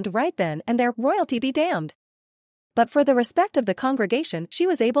blonde right then and there, royalty be damned. But for the respect of the congregation, she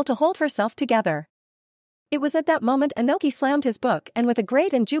was able to hold herself together. It was at that moment Inoki slammed his book, and with a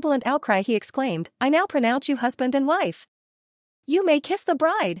great and jubilant outcry he exclaimed, "I now pronounce you husband and wife. You may kiss the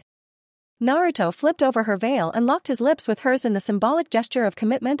bride." Naruto flipped over her veil and locked his lips with hers in the symbolic gesture of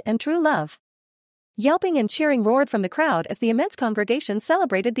commitment and true love. Yelping and cheering roared from the crowd as the immense congregation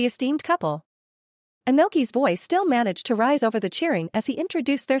celebrated the esteemed couple. Inoki's voice still managed to rise over the cheering as he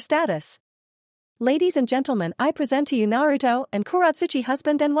introduced their status. "Ladies and gentlemen, I present to you Naruto and Kuratsuchi,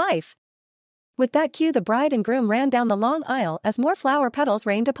 husband and wife." With that cue, the bride and groom ran down the long aisle as more flower petals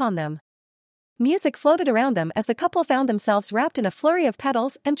rained upon them. Music floated around them as the couple found themselves wrapped in a flurry of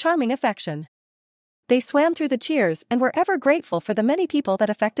petals and charming affection. They swam through the cheers and were ever grateful for the many people that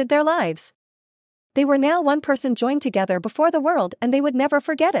affected their lives. They were now one person joined together before the world, and they would never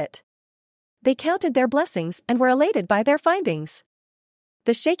forget it. They counted their blessings and were elated by their findings.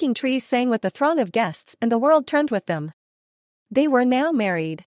 The shaking trees sang with the throng of guests, and the world turned with them. They were now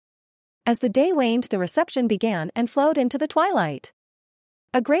married. As the day waned, the reception began and flowed into the twilight.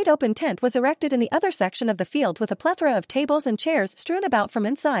 A great open tent was erected in the other section of the field with a plethora of tables and chairs strewn about from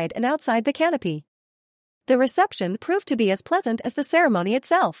inside and outside the canopy. The reception proved to be as pleasant as the ceremony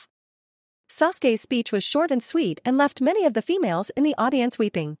itself. Sasuke's speech was short and sweet and left many of the females in the audience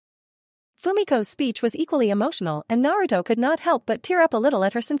weeping. Fumiko's speech was equally emotional, and Naruto could not help but tear up a little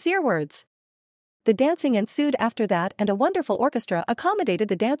at her sincere words. The dancing ensued after that, and a wonderful orchestra accommodated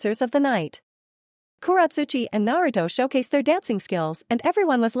the dancers of the night. Kuratsuchi and Naruto showcased their dancing skills, and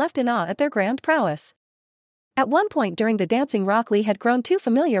everyone was left in awe at their grand prowess. At one point during the dancing, Rock Lee had grown too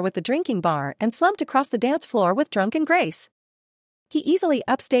familiar with the drinking bar and slumped across the dance floor with drunken grace. He easily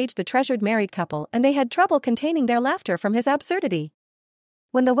upstaged the treasured married couple, and they had trouble containing their laughter from his absurdity.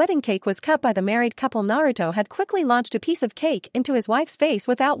 When the wedding cake was cut by the married couple, Naruto had quickly launched a piece of cake into his wife's face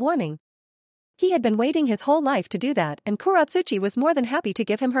without warning. He had been waiting his whole life to do that, and Kuratsuchi was more than happy to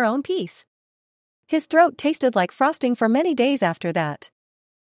give him her own piece. His throat tasted like frosting for many days after that.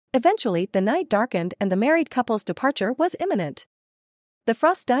 Eventually, the night darkened and the married couple's departure was imminent. The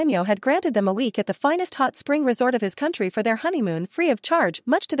Frost Daimyo had granted them a week at the finest hot spring resort of his country for their honeymoon free of charge,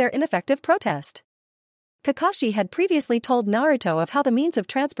 much to their ineffective protest. Kakashi had previously told Naruto of how the means of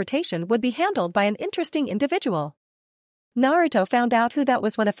transportation would be handled by an interesting individual. Naruto found out who that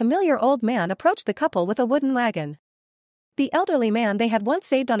was when a familiar old man approached the couple with a wooden wagon. The elderly man they had once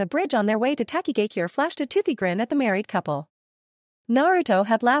saved on a bridge on their way to Takigakure flashed a toothy grin at the married couple. Naruto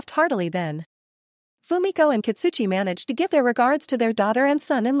had laughed heartily then. Fumiko and Kitsuchi managed to give their regards to their daughter and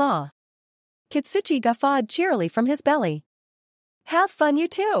son-in-law. Kitsuchi guffawed cheerily from his belly. "Have fun, you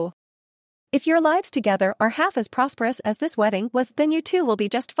two. If your lives together are half as prosperous as this wedding was, then you two will be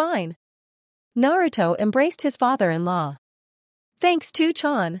just fine." Naruto embraced his father-in-law. "Thanks to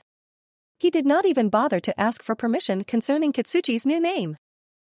Chan." He did not even bother to ask for permission concerning Kitsuchi's new name.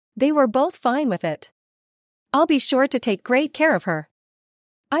 They were both fine with it. "I'll be sure to take great care of her.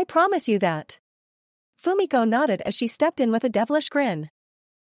 I promise you that." Fumiko nodded as she stepped in with a devilish grin.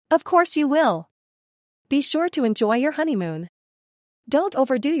 "Of course you will. Be sure to enjoy your honeymoon. Don't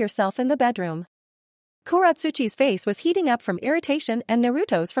overdo yourself in the bedroom." Kuratsuchi's face was heating up from irritation and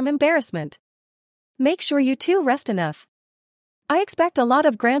Naruto's from embarrassment. "Make sure you two rest enough. I expect a lot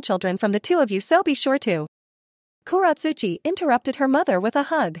of grandchildren from the two of you, so be sure to." Kuratsuchi interrupted her mother with a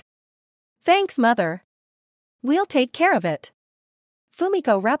hug. "Thanks, mother. We'll take care of it."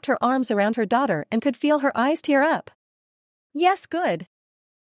 Fumiko wrapped her arms around her daughter and could feel her eyes tear up. "Yes, good.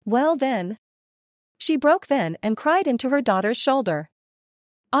 Well then." She broke then and cried into her daughter's shoulder.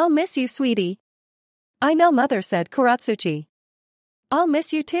 "I'll miss you, sweetie." "I know, mother," said Kuratsuchi. "I'll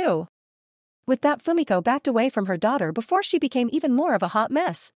miss you too." With that, Fumiko backed away from her daughter before she became even more of a hot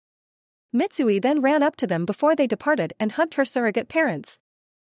mess. Mitsui then ran up to them before they departed and hugged her surrogate parents.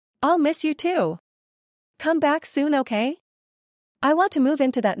 "I'll miss you too. Come back soon, okay? I want to move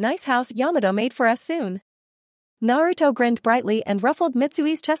into that nice house Yamato made for us soon." Naruto grinned brightly and ruffled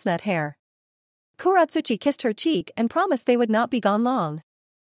Mitsui's chestnut hair. Kuratsuchi kissed her cheek and promised they would not be gone long.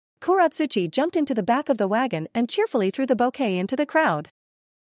 Kuratsuchi jumped into the back of the wagon and cheerfully threw the bouquet into the crowd.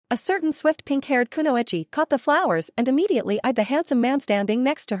 A certain swift pink-haired kunoichi caught the flowers and immediately eyed the handsome man standing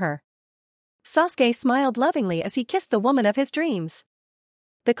next to her. Sasuke smiled lovingly as he kissed the woman of his dreams.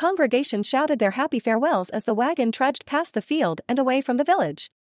 The congregation shouted their happy farewells as the wagon trudged past the field and away from the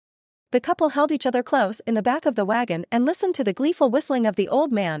village. The couple held each other close in the back of the wagon and listened to the gleeful whistling of the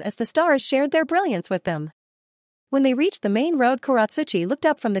old man as the stars shared their brilliance with them. When they reached the main road, Kuratsuchi looked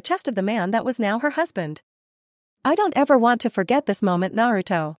up from the chest of the man that was now her husband. "I don't ever want to forget this moment,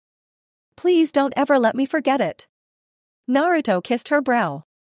 Naruto. Please don't ever let me forget it." Naruto kissed her brow.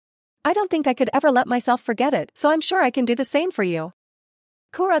 "I don't think I could ever let myself forget it, so I'm sure I can do the same for you."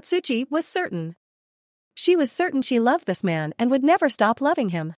 Kuratsuchi was certain. She was certain she loved this man and would never stop loving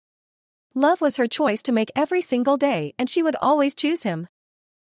him. Love was her choice to make every single day, and she would always choose him.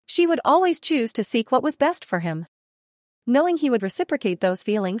 She would always choose to seek what was best for him. Knowing he would reciprocate those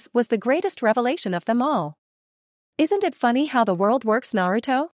feelings was the greatest revelation of them all. Isn't it funny how the world works,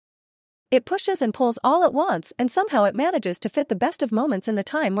 Naruto? It pushes and pulls all at once, and somehow it manages to fit the best of moments in the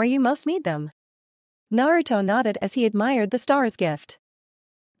time where you most need them. Naruto nodded as he admired the star's gift.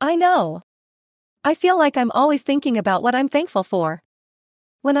 "I know. I feel like I'm always thinking about what I'm thankful for.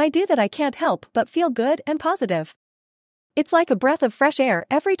 When I do that, I can't help but feel good and positive. It's like a breath of fresh air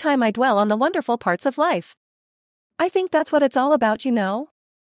every time I dwell on the wonderful parts of life. I think that's what it's all about, you know?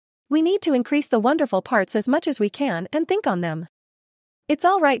 We need to increase the wonderful parts as much as we can and think on them. It's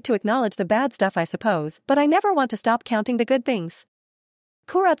all right to acknowledge the bad stuff, I suppose, but I never want to stop counting the good things."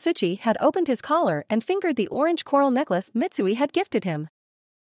 Kuratsuchi had opened his collar and fingered the orange coral necklace Mitsui had gifted him.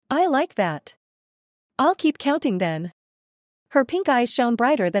 "I like that. I'll keep counting then." Her pink eyes shone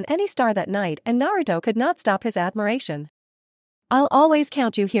brighter than any star that night, and Naruto could not stop his admiration. "I'll always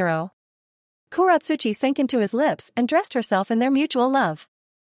count you, hero." Kuratsuchi sank into his lips and dressed herself in their mutual love.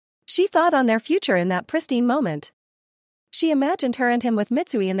 She thought on their future in that pristine moment. She imagined her and him with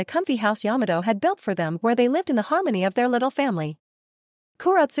Mitsui in the comfy house Yamato had built for them, where they lived in the harmony of their little family.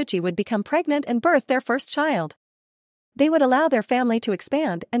 Kuratsuchi would become pregnant and birth their first child. They would allow their family to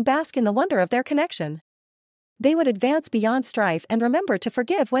expand and bask in the wonder of their connection. They would advance beyond strife and remember to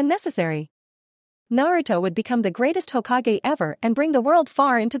forgive when necessary. Naruto would become the greatest Hokage ever and bring the world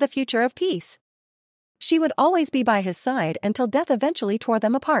far into the future of peace. She would always be by his side until death eventually tore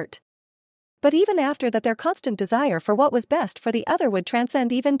them apart. But even after that, their constant desire for what was best for the other would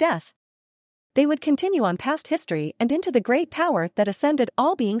transcend even death. They would continue on past history and into the great power that ascended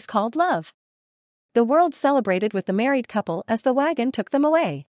all beings called love. The world celebrated with the married couple as the wagon took them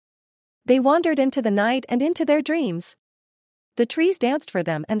away. They wandered into the night and into their dreams. The trees danced for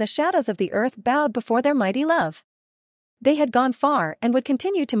them and the shadows of the earth bowed before their mighty love. They had gone far and would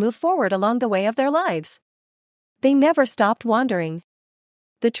continue to move forward along the way of their lives. They never stopped wandering.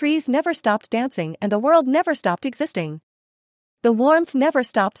 The trees never stopped dancing and the world never stopped existing. The warmth never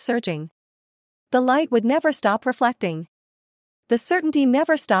stopped surging. The light would never stop reflecting. The certainty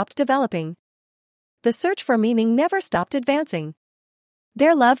never stopped developing. The search for meaning never stopped advancing.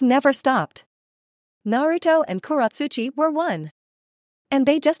 Their love never stopped. Naruto and Kuratsuchi were one. And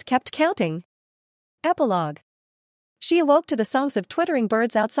they just kept counting. Epilogue. She awoke to the songs of twittering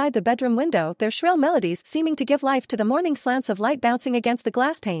birds outside the bedroom window, their shrill melodies seeming to give life to the morning slants of light bouncing against the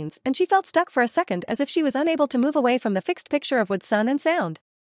glass panes, and she felt stuck for a second as if she was unable to move away from the fixed picture of wood, sun and sound.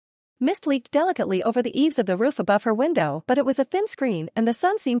 Mist leaked delicately over the eaves of the roof above her window, but it was a thin screen and the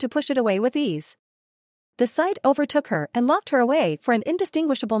sun seemed to push it away with ease. The sight overtook her and locked her away for an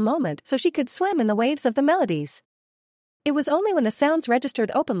indistinguishable moment so she could swim in the waves of the melodies. It was only when the sounds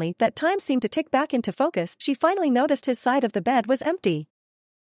registered openly that time seemed to tick back into focus she finally noticed his side of the bed was empty.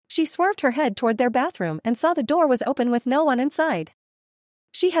 She swerved her head toward their bathroom and saw the door was open with no one inside.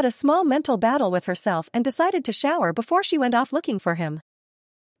 She had a small mental battle with herself and decided to shower before she went off looking for him.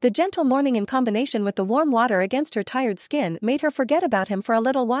 The gentle morning in combination with the warm water against her tired skin made her forget about him for a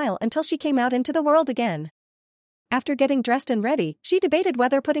little while until she came out into the world again. After getting dressed and ready, she debated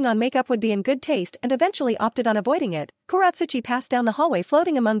whether putting on makeup would be in good taste and eventually opted on avoiding it. Kuratsuchi passed down the hallway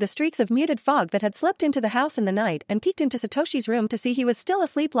floating among the streaks of muted fog that had slipped into the house in the night and peeked into Satoshi's room to see he was still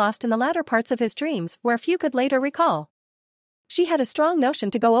asleep, lost in the latter parts of his dreams where few could later recall. She had a strong notion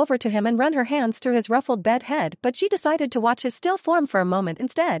to go over to him and run her hands through his ruffled bed head, but she decided to watch his still form for a moment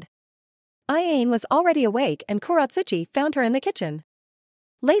instead. Ayane was already awake and Kuratsuchi found her in the kitchen.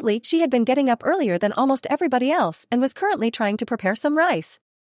 Lately, she had been getting up earlier than almost everybody else and was currently trying to prepare some rice.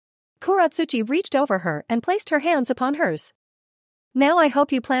 Kuratsuchi reached over her and placed her hands upon hers. "Now I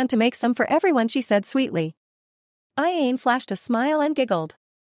hope you plan to make some for everyone," she said sweetly. Ayane flashed a smile and giggled.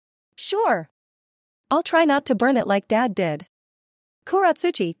 "Sure. I'll try not to burn it like Dad did."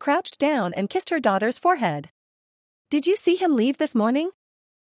 Kuratsuchi crouched down and kissed her daughter's forehead. "Did you see him leave this morning?"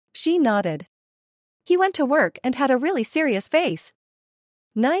 She nodded. "He went to work and had a really serious face."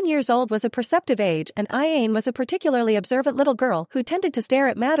 9 years old was a perceptive age, and Ayane was a particularly observant little girl who tended to stare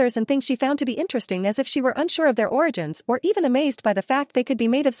at matters and things she found to be interesting as if she were unsure of their origins or even amazed by the fact they could be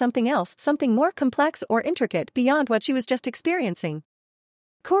made of something else, something more complex or intricate beyond what she was just experiencing.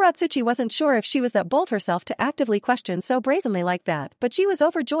 Kuratsuchi wasn't sure if she was that bold herself to actively question so brazenly like that, but she was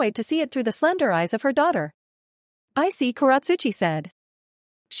overjoyed to see it through the slender eyes of her daughter. "I see," Kuratsuchi said.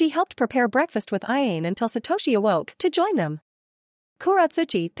 She helped prepare breakfast with Ayane until Satoshi awoke to join them.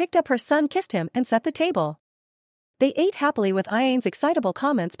 Kuratsuchi picked up her son, kissed him, and set the table. They ate happily with Ayane's excitable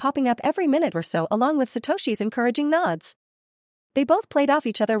comments popping up every minute or so along with Satoshi's encouraging nods. They both played off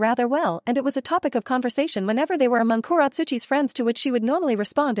each other rather well, and it was a topic of conversation whenever they were among Kuratsuchi's friends, to which she would normally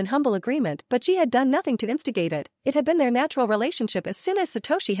respond in humble agreement, but she had done nothing to instigate it. It had been their natural relationship as soon as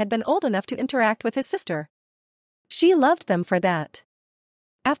Satoshi had been old enough to interact with his sister. She loved them for that.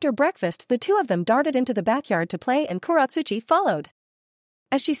 After breakfast, the two of them darted into the backyard to play, and Kuratsuchi followed.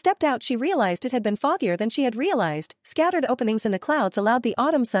 As she stepped out, she realized it had been foggier than she had realized. Scattered openings in the clouds allowed the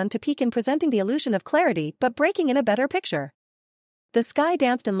autumn sun to peek in, presenting the illusion of clarity but breaking in a better picture. The sky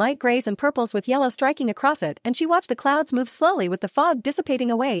danced in light grays and purples with yellow striking across it, and she watched the clouds move slowly with the fog dissipating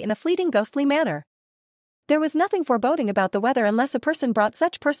away in a fleeting ghostly manner. There was nothing foreboding about the weather unless a person brought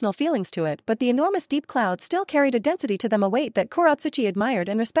such personal feelings to it, but the enormous deep clouds still carried a density to them, a weight that Kuratsuchi admired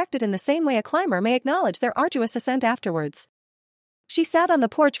and respected in the same way a climber may acknowledge their arduous ascent afterwards. She sat on the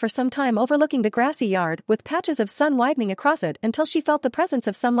porch for some time overlooking the grassy yard, with patches of sun widening across it, until she felt the presence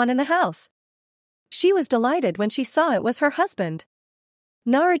of someone in the house. She was delighted when she saw it was her husband.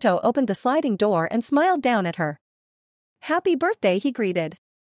 Naruto opened the sliding door and smiled down at her. "Happy birthday," he greeted.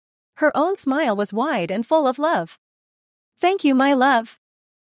 Her own smile was wide and full of love. "Thank you, my love.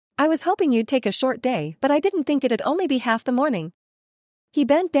 I was hoping you'd take a short day, but I didn't think it'd only be half the morning." He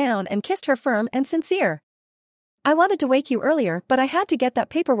bent down and kissed her, firm and sincere. "I wanted to wake you earlier, but I had to get that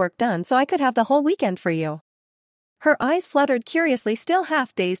paperwork done so I could have the whole weekend for you." Her eyes fluttered curiously, still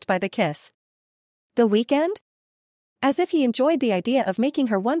half dazed by the kiss. "The weekend?" As if he enjoyed the idea of making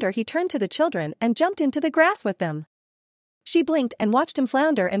her wonder, he turned to the children and jumped into the grass with them. She blinked and watched him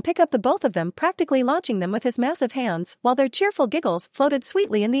flounder and pick up the both of them, practically launching them with his massive hands, while their cheerful giggles floated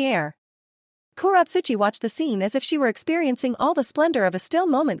sweetly in the air. Kuratsuchi watched the scene as if she were experiencing all the splendor of a still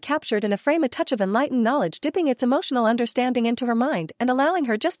moment captured in a frame, a touch of enlightened knowledge dipping its emotional understanding into her mind and allowing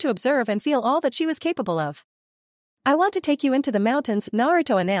her just to observe and feel all that she was capable of. "I want to take you into the mountains,"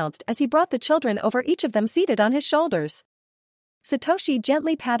 Naruto announced as he brought the children over, each of them seated on his shoulders. Satoshi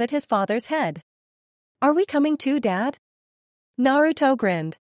gently patted his father's head. "Are we coming too, Dad?" Naruto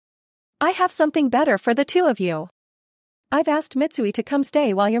grinned. "I have something better for the two of you. I've asked Mitsui to come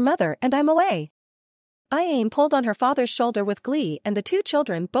stay while your mother and I'm away." Ayane pulled on her father's shoulder with glee, and the two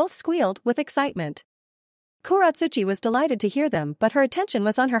children both squealed with excitement. Kuratsuchi was delighted to hear them, but her attention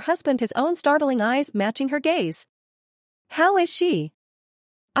was on her husband, his own startling eyes matching her gaze. "How is she?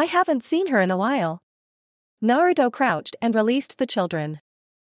 I haven't seen her in a while." Naruto crouched and released the children.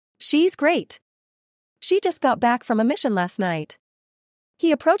 "She's great. She just got back from a mission last night."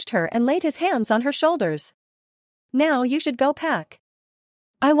 He approached her and laid his hands on her shoulders. "Now you should go pack.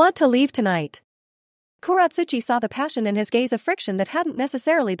 I want to leave tonight." Kuratsuchi saw the passion in his gaze, of friction that hadn't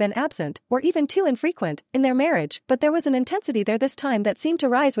necessarily been absent, or even too infrequent, in their marriage, but there was an intensity there this time that seemed to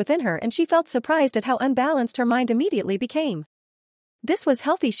rise within her, and she felt surprised at how unbalanced her mind immediately became. This was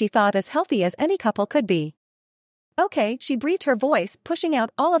healthy, she thought, as healthy as any couple could be. "Okay," she breathed, her voice pushing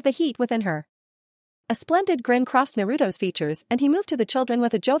out all of the heat within her. A splendid grin crossed Naruto's features, and he moved to the children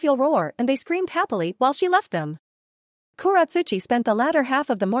with a jovial roar, and they screamed happily while she left them. Kuratsuchi spent the latter half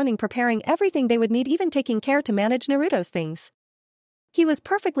of the morning preparing everything they would need, even taking care to manage Naruto's things. He was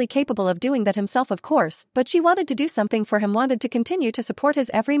perfectly capable of doing that himself, of course, but she wanted to do something for him, wanted to continue to support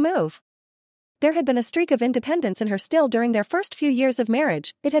his every move. There had been a streak of independence in her still during their first few years of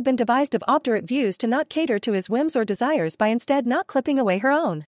marriage. It had been devised of obdurate views to not cater to his whims or desires by instead not clipping away her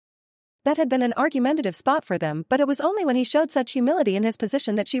own. That had been an argumentative spot for them, but it was only when he showed such humility in his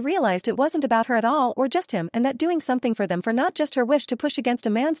position that she realized it wasn't about her at all, or just him, and that doing something for them, for not just her wish to push against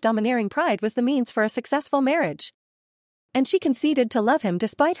a man's domineering pride, was the means for a successful marriage. And she conceded to love him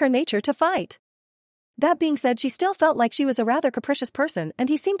despite her nature to fight. That being said, she still felt like she was a rather capricious person and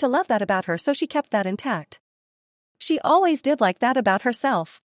he seemed to love that about her, so she kept that intact. She always did like that about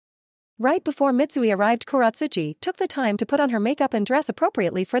herself. Right before Mitsui arrived, Kuratsuchi took the time to put on her makeup and dress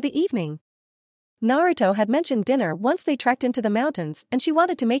appropriately for the evening. Naruto had mentioned dinner once they trekked into the mountains, and she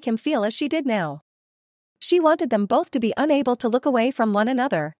wanted to make him feel as she did now. She wanted them both to be unable to look away from one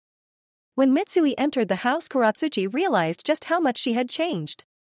another. When Mitsui entered the house, Kuratsuchi realized just how much she had changed.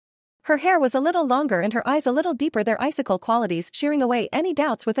 Her hair was a little longer and her eyes a little deeper, their icicle qualities shearing away any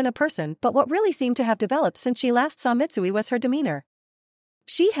doubts within a person, but what really seemed to have developed since she last saw Mitsui was her demeanor.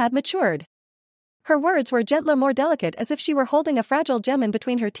 She had matured. Her words were gentler, more delicate, as if she were holding a fragile gem in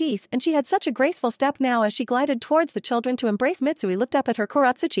between her teeth, and she had such a graceful step now as she glided towards the children to embrace Mitsui. Looked up at her,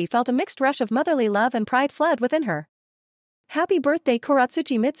 Kuratsuchi felt a mixed rush of motherly love and pride fled within her. Happy birthday,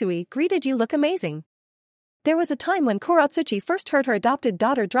 Kuratsuchi. Mitsui greeted. You look amazing. There was a time when Kuratsuchi first heard her adopted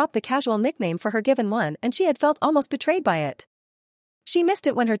daughter drop the casual nickname for her given one, and she had felt almost betrayed by it. She missed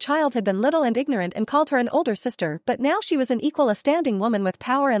it when her child had been little and ignorant and called her an older sister, but now she was an equal, a standing woman with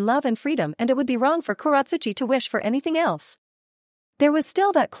power and love and freedom, and it would be wrong for Kuratsuchi to wish for anything else. There was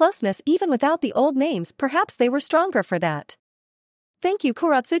still that closeness even without the old names, perhaps they were stronger for that. Thank you,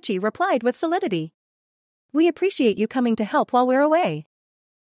 Kuratsuchi replied with solidity. We appreciate you coming to help while we're away.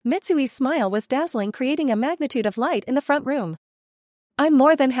 Mitsui's smile was dazzling, creating a magnitude of light in the front room. I'm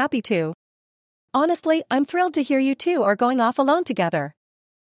more than happy to. Honestly, I'm thrilled to hear you two are going off alone together.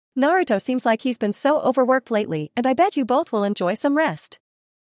 Naruto seems like he's been so overworked lately, and I bet you both will enjoy some rest.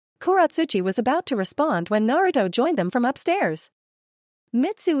 Kuratsuchi was about to respond when Naruto joined them from upstairs.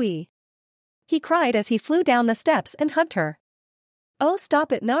 Mitsui! He cried as he flew down the steps and hugged her. Oh,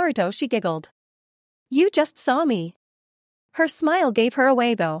 stop it, Naruto, she giggled. You just saw me. Her smile gave her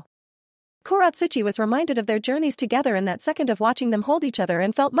away though. Kuratsuchi was reminded of their journeys together in that second of watching them hold each other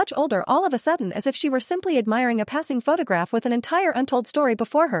and felt much older all of a sudden, as if she were simply admiring a passing photograph with an entire untold story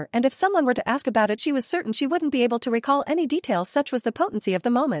before her, and if someone were to ask about it she was certain she wouldn't be able to recall any details, such was the potency of the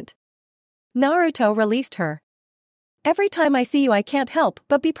moment. Naruto released her. Every time I see you I can't help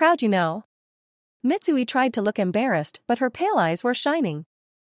but be proud, you know. Mitsui tried to look embarrassed, but her pale eyes were shining.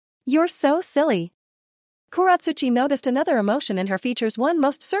 You're so silly. Kuratsuchi noticed another emotion in her features, one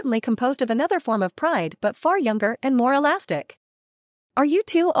most certainly composed of another form of pride, but far younger and more elastic. Are you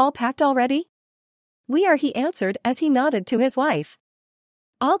two all packed already? We are, he answered as he nodded to his wife.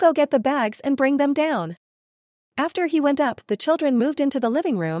 I'll go get the bags and bring them down. After he went up, the children moved into the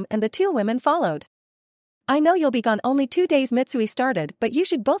living room and the two women followed. I know you'll be gone only 2 days, Mitsui started, but you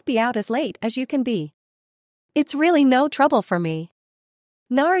should both be out as late as you can be. It's really no trouble for me.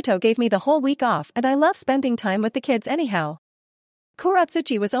 Naruto gave me the whole week off and I love spending time with the kids anyhow.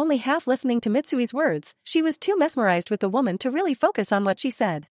 Kuratsuchi was only half listening to Mitsui's words, she was too mesmerized with the woman to really focus on what she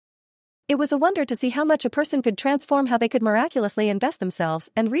said. It was a wonder to see how much a person could transform, how they could miraculously invest themselves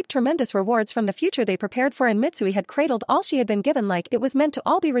and reap tremendous rewards from the future they prepared for, and Mitsui had cradled all she had been given like it was meant to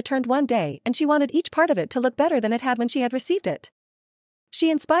all be returned one day, and she wanted each part of it to look better than it had when she had received it. She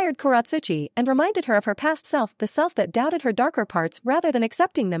inspired Kuratsuchi and reminded her of her past self, the self that doubted her darker parts rather than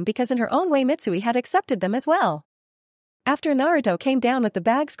accepting them, because in her own way Mitsui had accepted them as well. After Naruto came down with the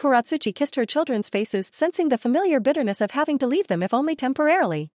bags, Kuratsuchi kissed her children's faces, sensing the familiar bitterness of having to leave them if only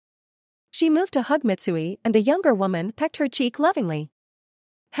temporarily. She moved to hug Mitsui, and the younger woman pecked her cheek lovingly.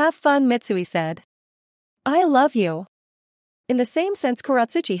 Have fun, Mitsui said. I love you. In the same sense,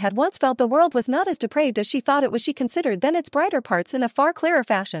 Kuratsuchi had once felt the world was not as depraved as she thought it was. She considered then its brighter parts in a far clearer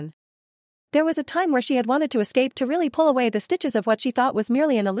fashion. There was a time where she had wanted to escape, to really pull away the stitches of what she thought was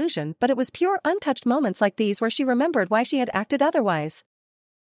merely an illusion, but it was pure, untouched moments like these where she remembered why she had acted otherwise.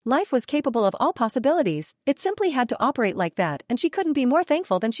 Life was capable of all possibilities, it simply had to operate like that, and she couldn't be more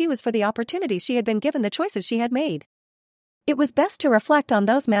thankful than she was for the opportunities she had been given, the choices she had made. It was best to reflect on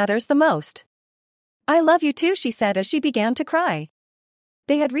those matters the most. I love you too, she said as she began to cry.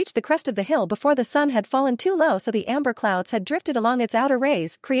 They had reached the crest of the hill before the sun had fallen too low, so the amber clouds had drifted along its outer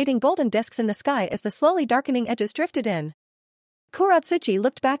rays, creating golden discs in the sky as the slowly darkening edges drifted in. Kuratsuchi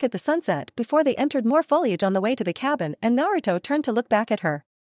looked back at the sunset before they entered more foliage on the way to the cabin, and Naruto turned to look back at her.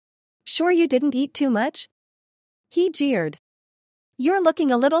 Sure you didn't eat too much? He jeered. You're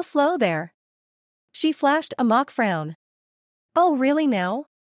looking a little slow there. She flashed a mock frown. Oh really now?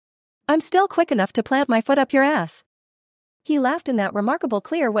 I'm still quick enough to plant my foot up your ass. He laughed in that remarkable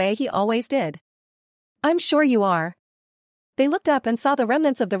clear way he always did. I'm sure you are. They looked up and saw the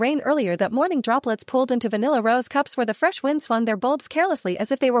remnants of the rain earlier that morning, droplets pooled into vanilla rose cups where the fresh wind swung their bulbs carelessly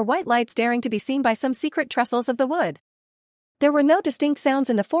as if they were white lights daring to be seen by some secret trestles of the wood. There were no distinct sounds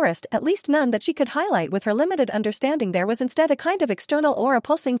in the forest, at least none that she could highlight with her limited understanding. There was instead a kind of external aura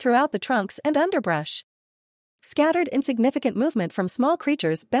pulsing throughout the trunks and underbrush. Scattered insignificant movement from small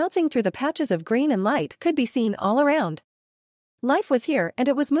creatures bouncing through the patches of green and light could be seen all around. Life was here and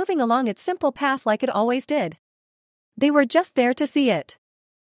it was moving along its simple path like it always did. They were just there to see it.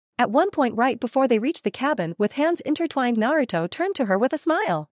 At one point right before they reached the cabin with hands intertwined, Naruto turned to her with a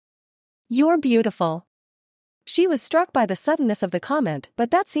smile. "You're beautiful." She was struck by the suddenness of the comment,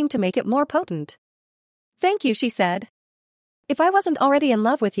 but that seemed to make it more potent. "Thank you," she said. "If I wasn't already in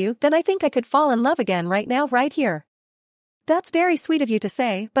love with you, then I think I could fall in love again right now, right here." "That's very sweet of you to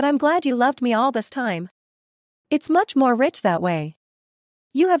say, but I'm glad you loved me all this time. It's much more rich that way.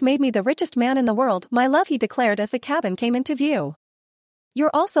 You have made me the richest man in the world, my love," he declared as the cabin came into view.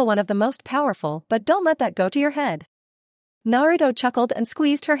 "You're also one of the most powerful, but don't let that go to your head." Naruto chuckled and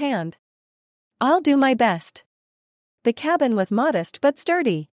squeezed her hand. "I'll do my best." The cabin was modest but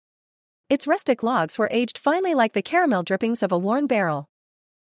sturdy. Its rustic logs were aged finely like the caramel drippings of a worn barrel.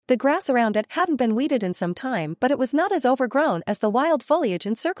 The grass around it hadn't been weeded in some time, but it was not as overgrown as the wild foliage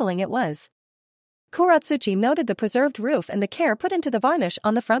encircling it was. Kuratsuchi noted the preserved roof and the care put into the varnish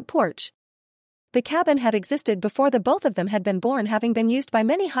on the front porch. The cabin had existed before the both of them had been born, having been used by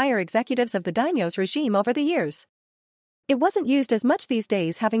many higher executives of the daimyo's regime over the years. It wasn't used as much these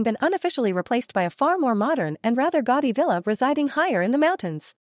days, having been unofficially replaced by a far more modern and rather gaudy villa residing higher in the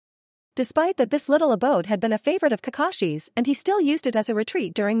mountains. Despite that, this little abode had been a favorite of Kakashi's and he still used it as a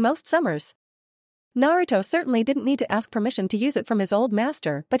retreat during most summers. Naruto certainly didn't need to ask permission to use it from his old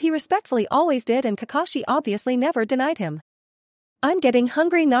master, but he respectfully always did, and Kakashi obviously never denied him. "I'm getting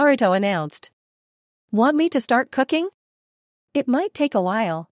hungry," Naruto announced. "Want me to start cooking?" "It might take a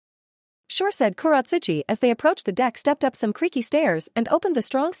while." "Sure," said Kuratsuchi as they approached the deck, stepped up some creaky stairs, and opened the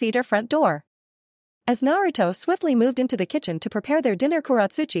strong cedar front door. As Naruto swiftly moved into the kitchen to prepare their dinner,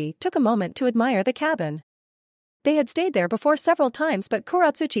 Kuratsuchi took a moment to admire the cabin. They had stayed there before several times, but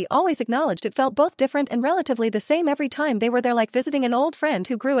Kuratsuchi always acknowledged it felt both different and relatively the same every time they were there, like visiting an old friend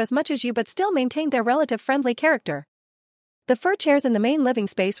who grew as much as you but still maintained their relative friendly character. The fur chairs in the main living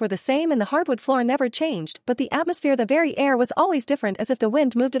space were the same and the hardwood floor never changed, but the atmosphere, the very air, was always different, as if the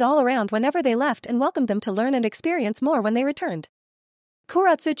wind moved it all around whenever they left and welcomed them to learn and experience more when they returned.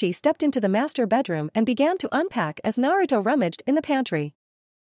 Kuratsuchi stepped into the master bedroom and began to unpack as Naruto rummaged in the pantry.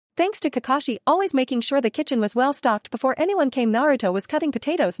 Thanks to Kakashi always making sure the kitchen was well stocked before anyone came, Naruto was cutting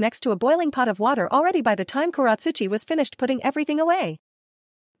potatoes next to a boiling pot of water already by the time Kuratsuchi was finished putting everything away.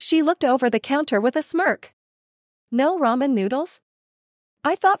 She looked over the counter with a smirk. "No ramen noodles?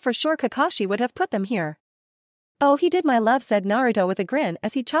 I thought for sure Kakashi would have put them here." "Oh, he did, my love," said Naruto with a grin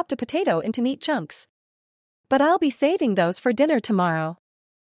as he chopped a potato into neat chunks. "But I'll be saving those for dinner tomorrow.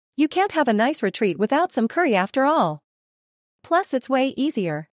 You can't have a nice retreat without some curry after all. Plus it's way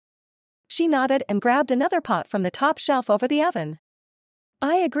easier." She nodded and grabbed another pot from the top shelf over the oven.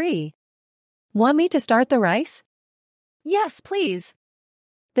 "I agree. Want me to start the rice?" "Yes, please."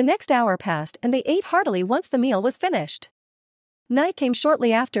 The next hour passed and they ate heartily once the meal was finished. Night came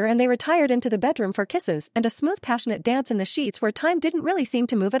shortly after and they retired into the bedroom for kisses and a smooth, passionate dance in the sheets where time didn't really seem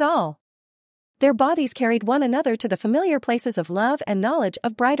to move at all. Their bodies carried one another to the familiar places of love and knowledge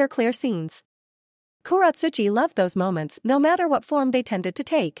of brighter, clear scenes. Kuratsuchi loved those moments, no matter what form they tended to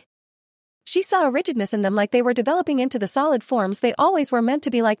take. She saw a rigidness in them, like they were developing into the solid forms they always were meant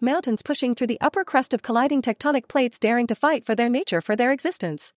to be, like mountains pushing through the upper crust of colliding tectonic plates, daring to fight for their nature, for their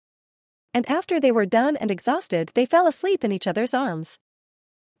existence. And after they were done and exhausted, they fell asleep in each other's arms.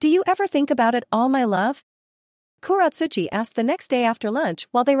 "Do you ever think about it all, my love?" Kuratsuchi asked the next day after lunch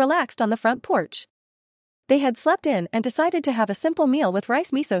while they relaxed on the front porch. They had slept in and decided to have a simple meal with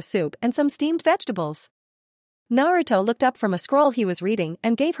rice miso soup and some steamed vegetables. Naruto looked up from a scroll he was reading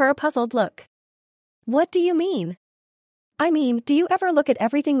and gave her a puzzled look. "What do you mean?" "I mean, do you ever look at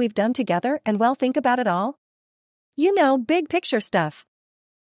everything we've done together and think about it all? You know, big picture stuff."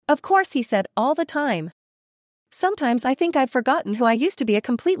 "Of course," he said, "all the time. Sometimes I think I've forgotten who I used to be, a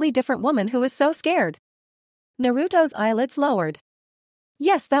completely different woman who was so scared." Naruto's eyelids lowered.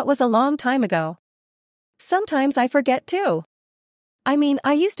 "Yes, that was a long time ago. Sometimes I forget too. I mean,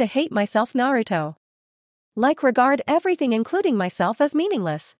 I used to hate myself, Naruto. Like regard everything including myself as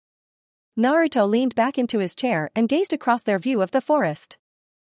meaningless." Naruto leaned back into his chair and gazed across their view of the forest.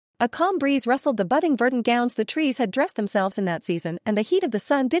 A calm breeze rustled the budding verdant gowns the trees had dressed themselves in that season, and the heat of the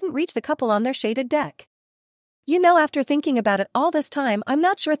sun didn't reach the couple on their shaded deck. "You know, after thinking about it all this time, I'm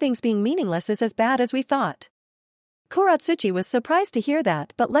not sure things being meaningless is as bad as we thought." Kuratsuchi was surprised to hear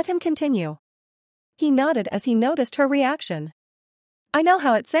that, but let him continue. He nodded as he noticed her reaction. "I know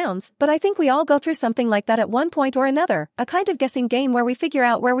how it sounds, but I think we all go through something like that at one point or another, a kind of guessing game where we figure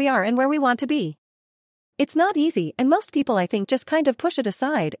out where we are and where we want to be. It's not easy, and most people, I think, just kind of push it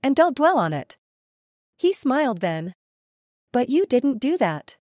aside and don't dwell on it." He smiled then. But you didn't do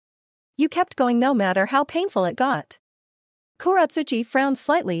that. You kept going no matter how painful it got. Kuratsuchi frowned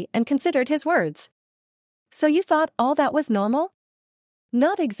slightly and considered his words. So you thought all that was normal?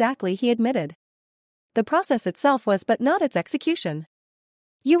 Not exactly, he admitted. The process itself was, but not its execution.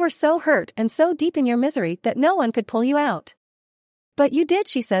 You were so hurt and so deep in your misery that no one could pull you out. But you did,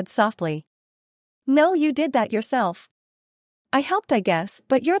 she said softly. No, you did that yourself. I helped, I guess,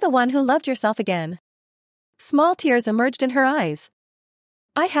 but you're the one who loved yourself again. Small tears emerged in her eyes.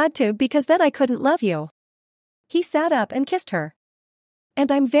 I had to, because then I couldn't love you. He sat up and kissed her.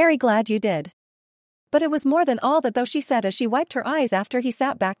 And I'm very glad you did. But it was more than all that, though, she said as she wiped her eyes after he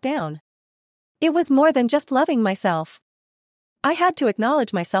sat back down. It was more than just loving myself. I had to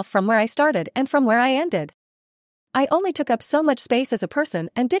acknowledge myself from where I started and from where I ended. I only took up so much space as a person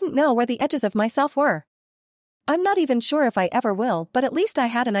and didn't know where the edges of myself were. I'm not even sure if I ever will, but at least I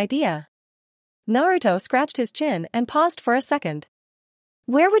had an idea. Naruto scratched his chin and paused for a second.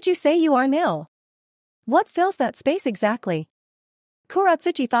 Where would you say you are now? What fills that space exactly?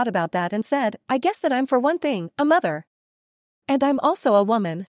 Kuratsuchi thought about that and said, I guess that I'm, for one thing, a mother. And I'm also a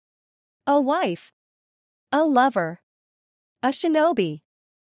woman. A wife. A lover. A shinobi.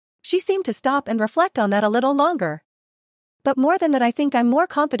 She seemed to stop and reflect on that a little longer. But more than that, I think I'm more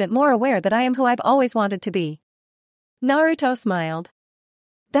confident, more aware that I am who I've always wanted to be. Naruto smiled.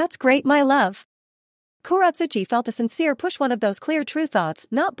 That's great, my love. Kuratsuchi felt a sincere push, one of those clear true thoughts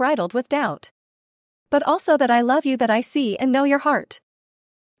not bridled with doubt. But also that I love you, that I see and know your heart.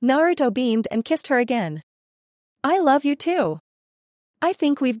 Naruto beamed and kissed her again. I love you too. I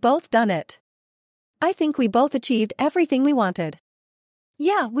think we've both done it. I think we both achieved everything we wanted.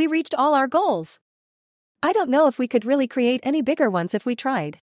 Yeah, we reached all our goals. I don't know if we could really create any bigger ones if we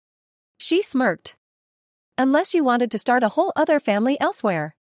tried. She smirked. Unless you wanted to start a whole other family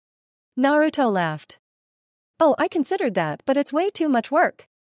elsewhere. Naruto laughed. Oh, I considered that, but it's way too much work.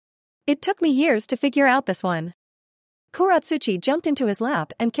 It took me years to figure out this one. Kuratsuchi jumped into his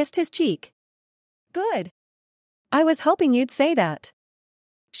lap and kissed his cheek. Good. I was hoping you'd say that.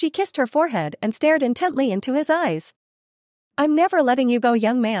 She kissed her forehead and stared intently into his eyes. I'm never letting you go,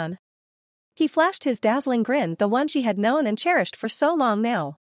 young man. He flashed his dazzling grin, the one she had known and cherished for so long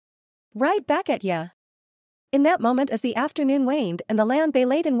now. Right back at ya. In that moment, as the afternoon waned and the land they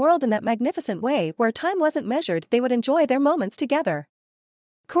laid in whirled in that magnificent way where time wasn't measured, they would enjoy their moments together.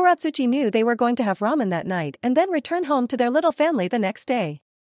 Kuratsuchi knew they were going to have ramen that night and then return home to their little family the next day.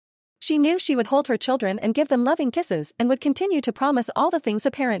 She knew she would hold her children and give them loving kisses and would continue to promise all the things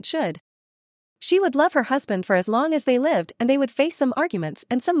a parent should. She would love her husband for as long as they lived, and they would face some arguments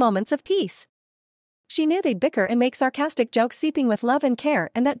and some moments of peace. She knew they'd bicker and make sarcastic jokes seeping with love and care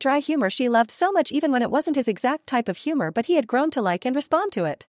and that dry humor she loved so much, even when it wasn't his exact type of humor, but he had grown to like and respond to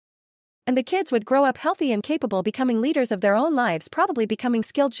it. And the kids would grow up healthy and capable, becoming leaders of their own lives, probably becoming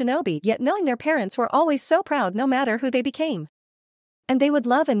skilled shinobi, yet knowing their parents were always so proud no matter who they became. And they would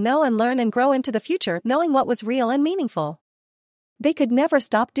love and know and learn and grow into the future knowing what was real and meaningful. They could never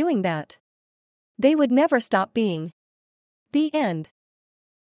stop doing that. They would never stop being. The end.